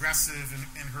and progressive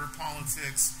in her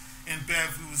politics, and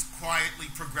Bev, who was quietly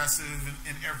progressive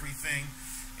in everything,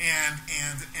 and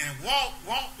Walt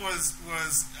was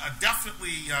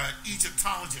definitely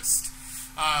Egyptologist,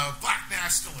 black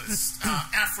nationalist,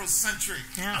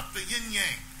 Afrocentric, the yin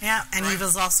yang. Yeah, and right? He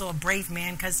was also a brave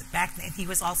man, because back then he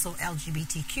was also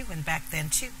LGBTQ, and back then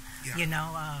too,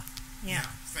 Yeah,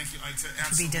 thank you, Itah.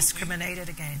 To be discriminated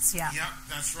against, Yeah,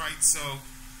 that's right. So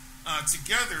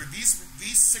together, these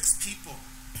 6 people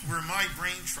were my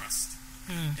brain trust.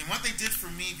 And what they did for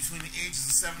me between the ages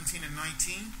of 17 and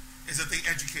 19 is that they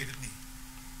educated me.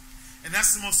 And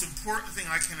that's the most important thing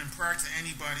I can impart to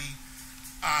anybody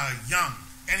young,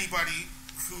 anybody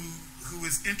who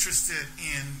is interested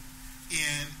in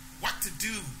what to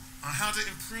do, how to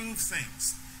improve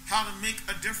things, how to make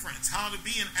a difference, how to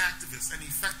be an activist, an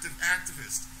effective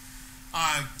activist.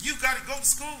 You got to go to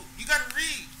school. You got to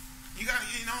read. You got to,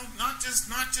 not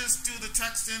just do the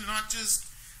texting, not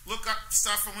just look up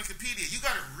stuff on Wikipedia. You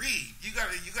got to read. You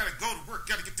got to go to work.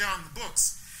 You got to get down in the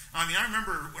books. I mean, I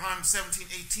remember when I'm 17,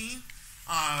 18,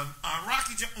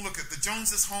 look at the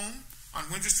Joneses' home on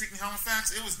Windsor Street in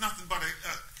Halifax. It was nothing but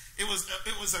it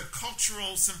was a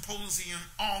cultural symposium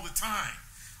all the time.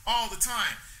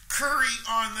 Curry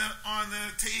on the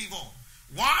table,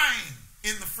 wine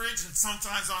in the fridge, and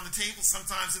sometimes on the table,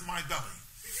 sometimes in my belly,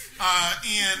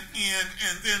 and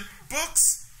then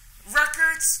books,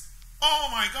 records. Oh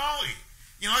my golly!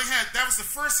 That was the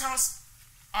first house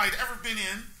I'd ever been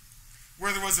in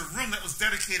where there was a room that was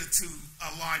dedicated to a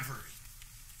library.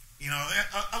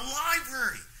 A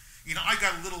library. I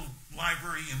got a little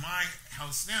library in my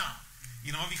house now.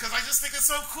 Because I just think it's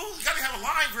so cool. You got to have a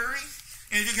library.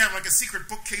 And you can have like a secret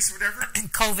bookcase or whatever.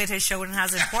 And COVID has shown how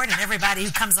it's important. Everybody who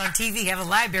comes on TV have a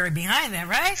library behind them,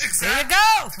 right? Exactly. There you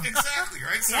go. Exactly,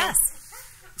 right? So, yes.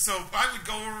 So I would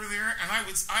go over there and I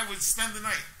would spend the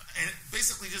night and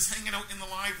basically just hanging out in the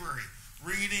library,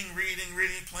 reading,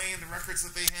 playing the records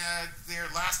that they had there,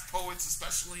 Last Poets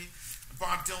especially,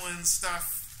 Bob Dylan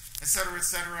stuff, etc.,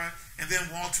 etc. And then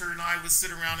Walter and I would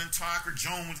sit around and talk, or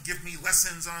Joan would give me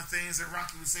lessons on things that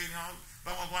Rocky would say,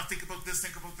 blah, blah, blah, think about this,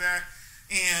 think about that.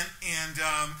 And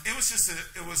it was just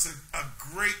a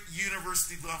great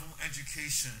university level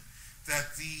education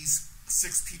that these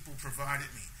 6 people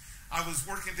provided me. I was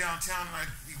working downtown and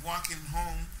I'd be walking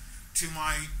home to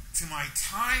my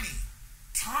tiny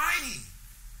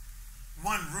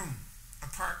 1-room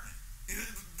apartment.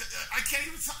 I can't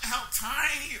even tell how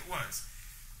tiny it was.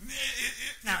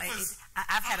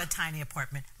 I've had a tiny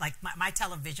apartment. Like my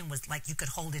television was like you could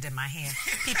hold it in my hand.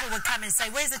 People would come and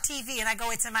say, "Where's the TV?" And I go,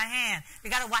 "It's in my hand."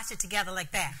 We got to watch it together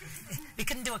like that. We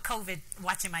couldn't do a COVID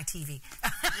watching my TV.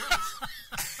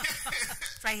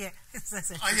 Right here. That's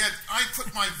it. I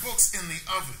put my books in the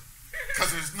oven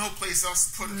because there's no place else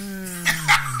to put them.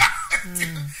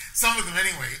 Some of them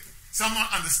anyway. Some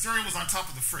on the stereo was on top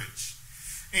of the fridge.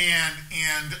 And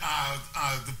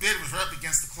the bed was right up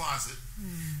against the closet,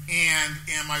 and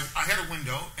I had a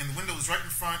window, and the window was right in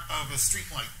front of a street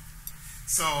light.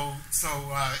 So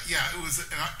it was.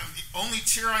 The only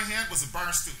chair I had was a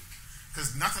bar stool,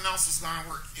 because nothing else was going to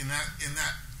work in that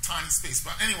tiny space.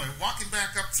 But anyway, walking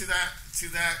back up to that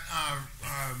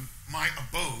my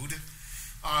abode,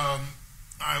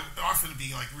 I often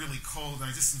be like really cold,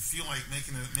 and I just didn't feel like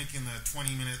making the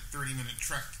 20-minute, 30-minute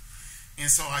trek. And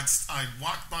so I'd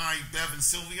walk by Bev and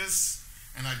Sylvia's,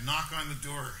 and I'd knock on the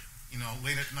door,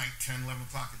 late at night, 10, 11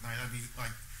 o'clock at night. I'd be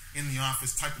like in the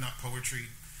office typing up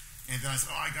poetry. And then I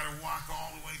said, I got to walk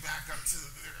all the way back up to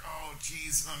there. Oh,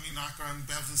 geez, let me knock on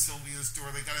Bev and Sylvia's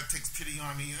door. They got to take pity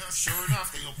on me. Sure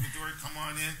enough, they open the door, come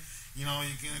on in. You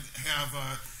can have,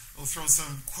 we'll throw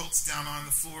some quilts down on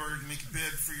the floor, make a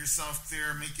bed for yourself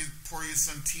there, pour you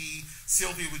some tea.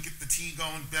 Sylvia would get the tea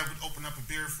going. Bev would open up a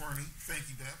beer for me. Thank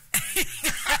you, Bev.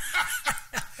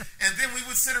 And then we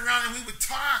would sit around and we would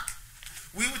talk.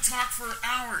 We would talk for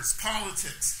hours.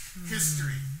 Politics,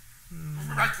 history,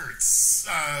 records,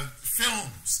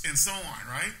 films, and so on,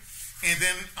 right? And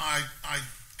then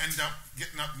end up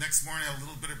getting up next morning, have a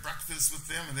little bit of breakfast with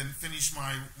them, and then finish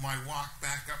my walk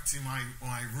back up to my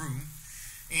room.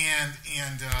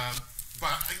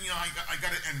 But I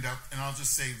got to end up, and I'll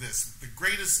just say this: the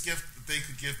greatest gift that they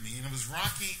could give me, and it was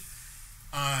Rocky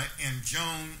and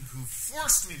Joan who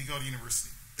forced me to go to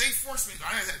university. They forced me.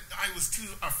 I was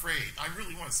too afraid. I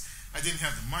really was. I didn't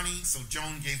have the money, so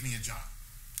Joan gave me a job.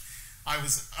 I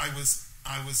was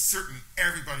certain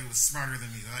everybody was smarter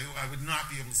than me, that I would not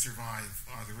be able to survive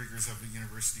the rigors of a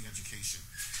university education.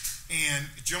 And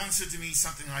Joan said to me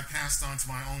something I passed on to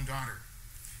my own daughter.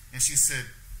 And she said,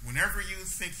 whenever you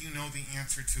think you know the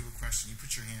answer to a question, you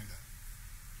put your hand up.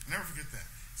 I'll never forget that.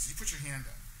 So you put your hand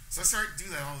up. So I started to do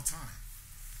that all the time.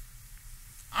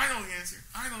 I know the answer.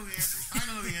 I know the answer. I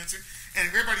know the answer. And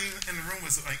everybody in the room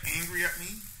was like angry at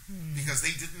me because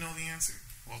they didn't know the answer.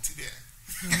 Well, too bad.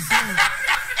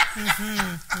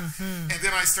 And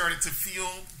then I started to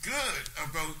feel good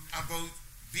about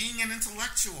being an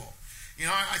intellectual.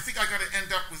 I think I got to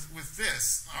end up with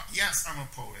this. Yes, I'm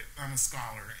a poet, I'm a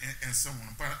scholar, and so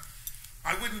on. But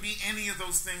I wouldn't be any of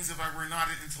those things if I were not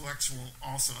an intellectual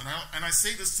also. And I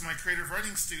say this to my creative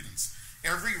writing students.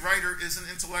 Every writer is an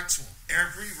intellectual.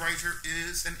 Every writer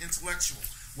is an intellectual.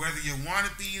 Whether you want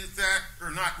to be that or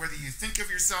not, whether you think of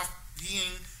yourself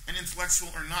being an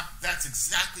intellectual or not, that's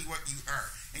exactly what you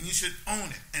are. And you should own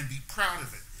it and be proud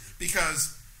of it.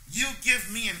 Because you give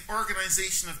me an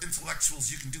organization of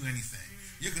intellectuals, you can do anything.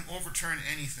 You can overturn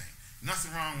anything.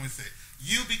 Nothing wrong with it.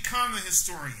 You become the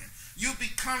historian. You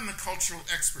become the cultural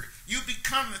expert. You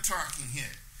become the talking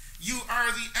head. You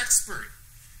are the expert.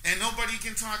 And nobody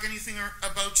can talk anything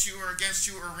about you or against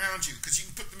you or around you because you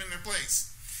can put them in their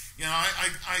place. I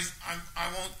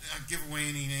won't give away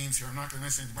any names here. I'm not going to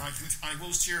mention it, but I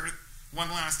will share one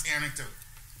last anecdote.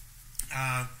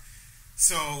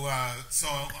 So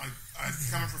I've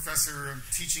become a professor. I'm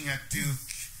teaching at Duke,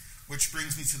 which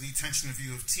brings me to the attention of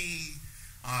U of T.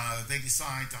 They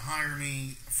decide to hire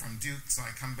me from Duke, so I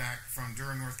come back from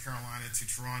Durham, North Carolina to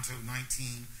Toronto,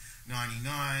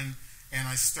 1999, and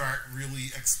I start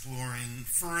really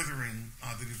furthering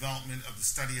the development of the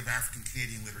study of African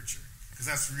Canadian literature, because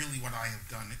that's really what I have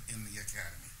done in the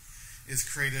Academy, is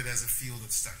created as a field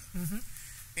of study. Mm-hmm.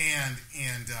 And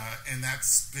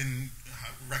that's been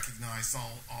recognized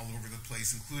all over the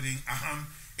place, including a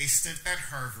stint at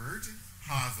Harvard,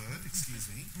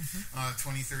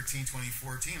 2013,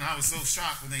 2014. I was so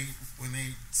shocked when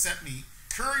they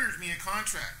couriered me a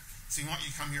contract saying, "Want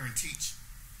you to come here and teach?"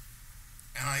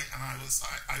 And I was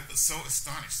so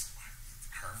astonished.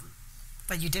 Harvard?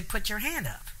 But you did put your hand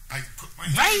up. I put my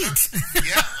hand up.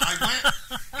 Yeah, I went,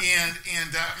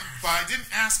 but I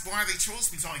didn't ask why they chose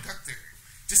me until I got there.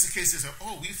 Just in case they said,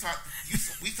 "Oh, we thought you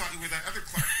were that other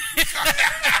Clarke."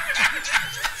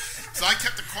 So I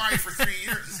kept it quiet for 3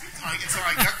 years until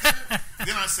I got there.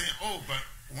 Then I say, "Oh, but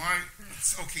why?"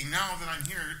 It's okay, now that I'm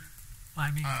here.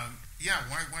 Why me?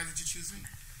 Why did you choose me?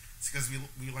 It's because we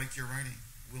like your writing.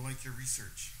 We like your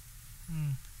research.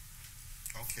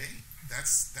 Okay,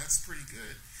 that's pretty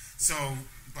good. So,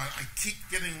 but I keep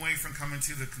getting away from coming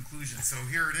to the conclusion. So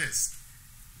here it is,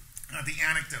 the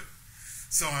anecdote.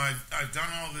 So I've done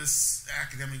all this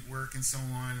academic work and so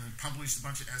on, and published a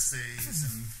bunch of essays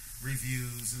and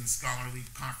reviews and scholarly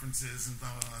conferences and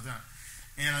blah, blah, blah, blah.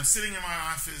 And I'm sitting in my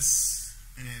office,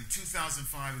 and in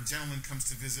 2005, a gentleman comes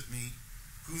to visit me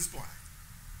who's black.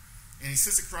 And he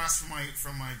sits across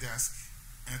from my desk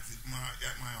at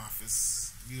my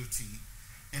office, U of T,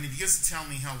 and he begins to tell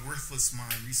me how worthless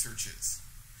my research is.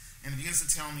 And he begins to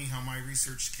tell me how my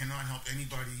research cannot help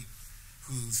anybody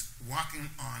who's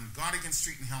walking on Godigan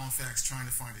Street in Halifax trying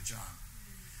to find a job.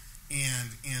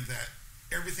 And that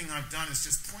everything I've done is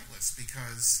just pointless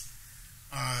because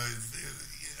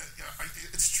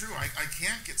it's true. I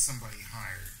can't get somebody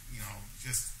hired,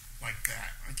 just like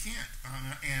that. I can't.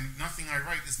 And nothing I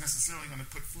write is necessarily going to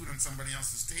put food on somebody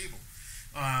else's table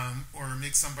or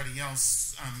make somebody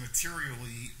else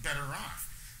materially better off.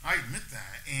 I admit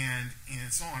that, and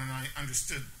so on, and I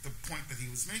understood the point that he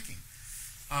was making.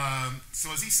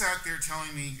 So as he sat there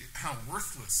telling me how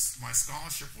worthless my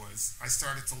scholarship was, I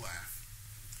started to laugh.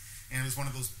 And it was one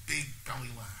of those big belly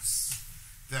laughs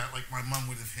that like my mom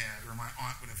would have had, or my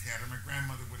aunt would have had, or my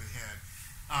grandmother would have had.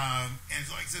 And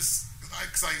like this,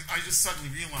 because I just suddenly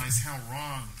realized how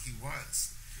wrong he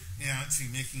was, to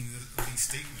making these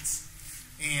statements.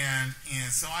 And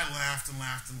so I laughed and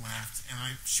laughed and laughed, and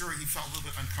I'm sure he felt a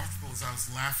little bit uncomfortable as I was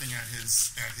laughing at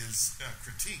his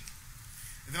critique.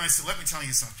 And then I said, "Let me tell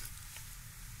you something,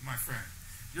 my friend.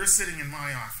 You're sitting in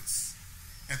my office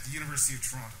at the University of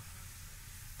Toronto,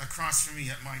 across from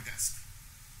me at my desk.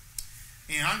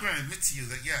 And I'm going to admit to you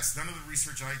that, yes, none of the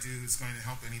research I do is going to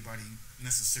help anybody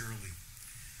necessarily.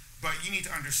 But you need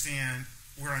to understand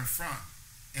where I'm from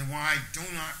and why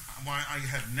I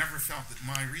have never felt that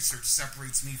my research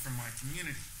separates me from my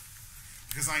community.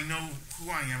 Because I know who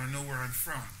I am, I know where I'm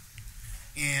from.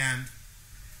 And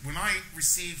when I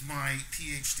received my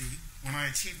PhD, when I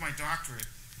achieved my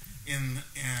doctorate and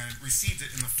received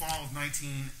it in the fall of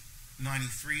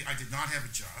 1993, I did not have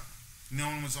a job. No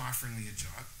one was offering me a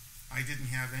job. I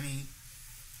didn't have any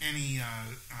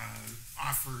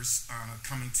offers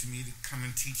coming to me to come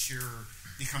and teach here or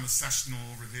become a sessional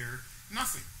over there.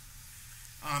 Nothing.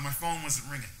 My phone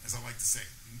wasn't ringing, as I like to say.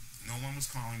 No one was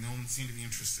calling. No one seemed to be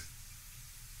interested.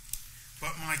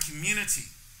 But my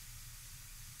community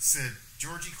said,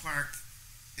 Georgie Clarke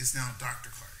is now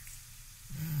Dr. Clarke.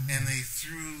 And they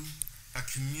threw a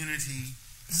community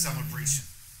celebration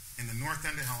in the north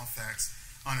end of Halifax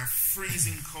on a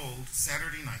freezing cold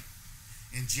Saturday night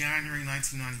in January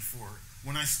 1994,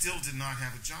 when I still did not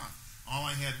have a job. All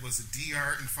I had was a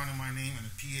DR in front of my name and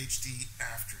a PhD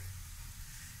after it.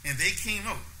 And they came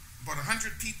out, about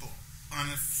 100 people, on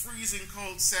a freezing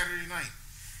cold Saturday night.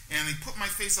 And they put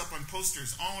my face up on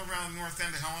posters all around the north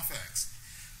end of Halifax.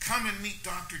 Come and meet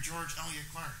Dr. George Elliott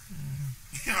Clarke.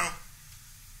 You know,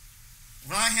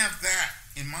 when I have that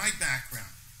in my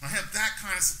background, when I have that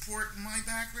kind of support in my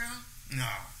background,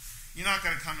 no. You're not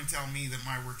going to come and tell me that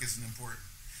my work isn't important.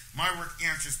 My work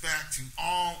answers back to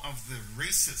all of the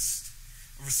racist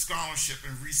scholarship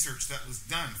and research that was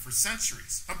done for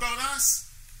centuries about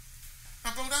us.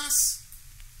 About us.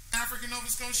 African Nova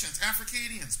Scotians,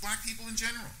 Africadians, black people in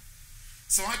general.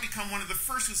 So I become one of the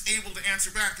first who's able to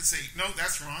answer back and say, no,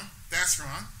 that's wrong, that's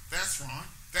wrong, that's wrong,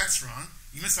 that's wrong.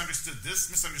 You misunderstood this,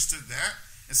 misunderstood that,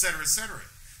 etc., etc.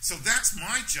 So that's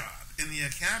my job in the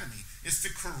academy, is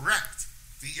to correct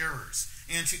the errors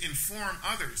and to inform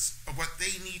others of what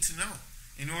they need to know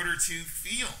in order to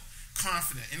feel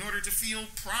confident, in order to feel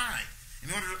pride,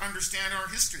 in order to understand our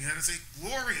history. That is a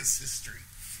glorious history.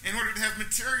 In order to have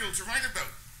material to write about.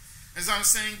 As I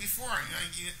was saying before,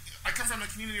 I come from a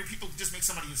community where people just make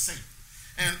somebody a saint.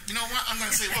 And you know what? I'm going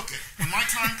to say, look, when my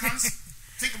time comes,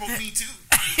 think about me too.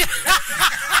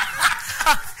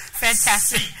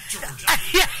 Fantastic. Saint George.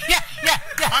 Yeah.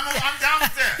 I'm down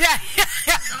with that. Yeah.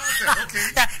 I'm down with that,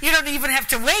 okay. Yeah, you don't even have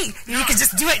to wait. You can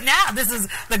just do it now. This is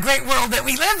the great world that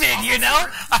we live in, you know?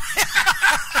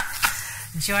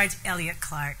 George Elliott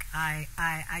Clarke,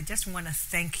 I just want to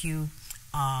thank you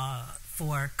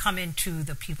for coming to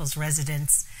the People's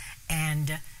Residence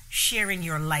and sharing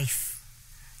your life,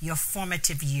 your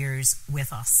formative years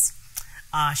with us,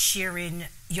 sharing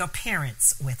your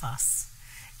parents with us.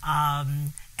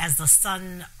 As the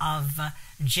son of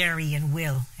Jerry and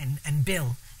Will and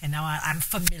Bill, and now I'm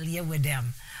familiar with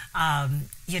them.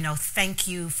 Thank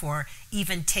you for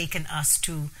even taking us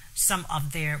to some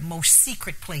of their most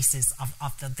secret places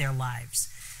of their lives.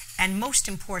 And most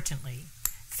importantly,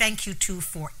 thank you too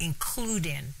for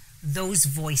including those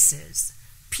voices,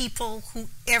 people who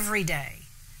every day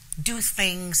do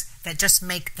things that just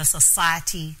make the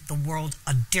society, the world,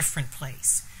 a different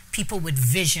place. People with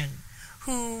vision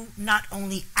who not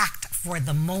only act for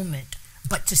the moment,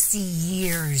 but to see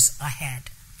years ahead.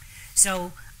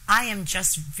 So I am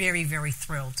just very, very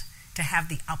thrilled to have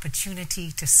the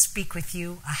opportunity to speak with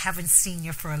you. I haven't seen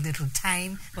you for a little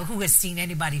time, but who has seen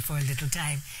anybody for a little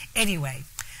time? Anyway,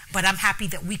 but I'm happy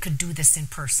that we could do this in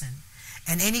person.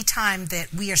 And any time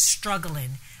that we are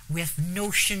struggling with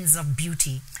notions of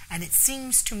beauty, and it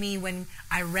seems to me when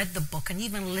I read the book and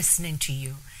even listening to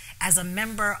you, as a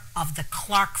member of the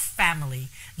Clarke family,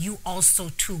 you also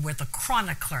too were the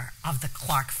chronicler of the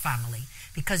Clarke family,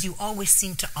 because you always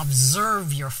seem to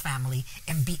observe your family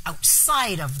and be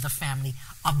outside of the family,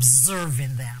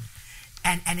 observing them.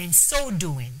 And in so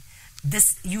doing,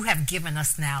 you have given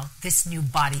us now this new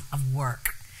body of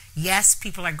work. Yes,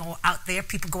 people go out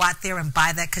there and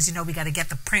buy that because, we got to get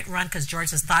the print run because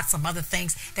George has thought some other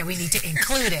things that we need to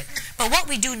include it. But what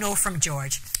we do know from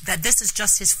George, that this is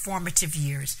just his formative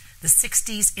years, the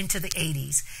 60s into the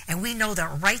 80s. And we know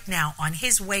that right now on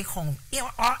his way home,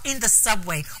 or in the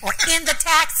subway, or in the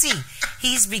taxi,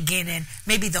 he's beginning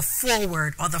maybe the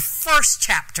foreword or the first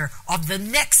chapter of the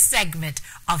next segment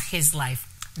of his life.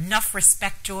 Enough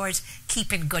respect, George.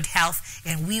 Keep in good health,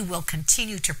 and we will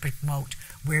continue to promote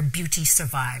Where Beauty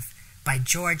Survived by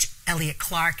George Elliott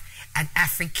Clarke, an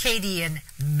Africadian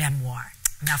memoir.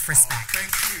 Enough respect.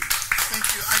 Thank you. Thank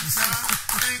you, Itah.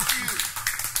 Thank you.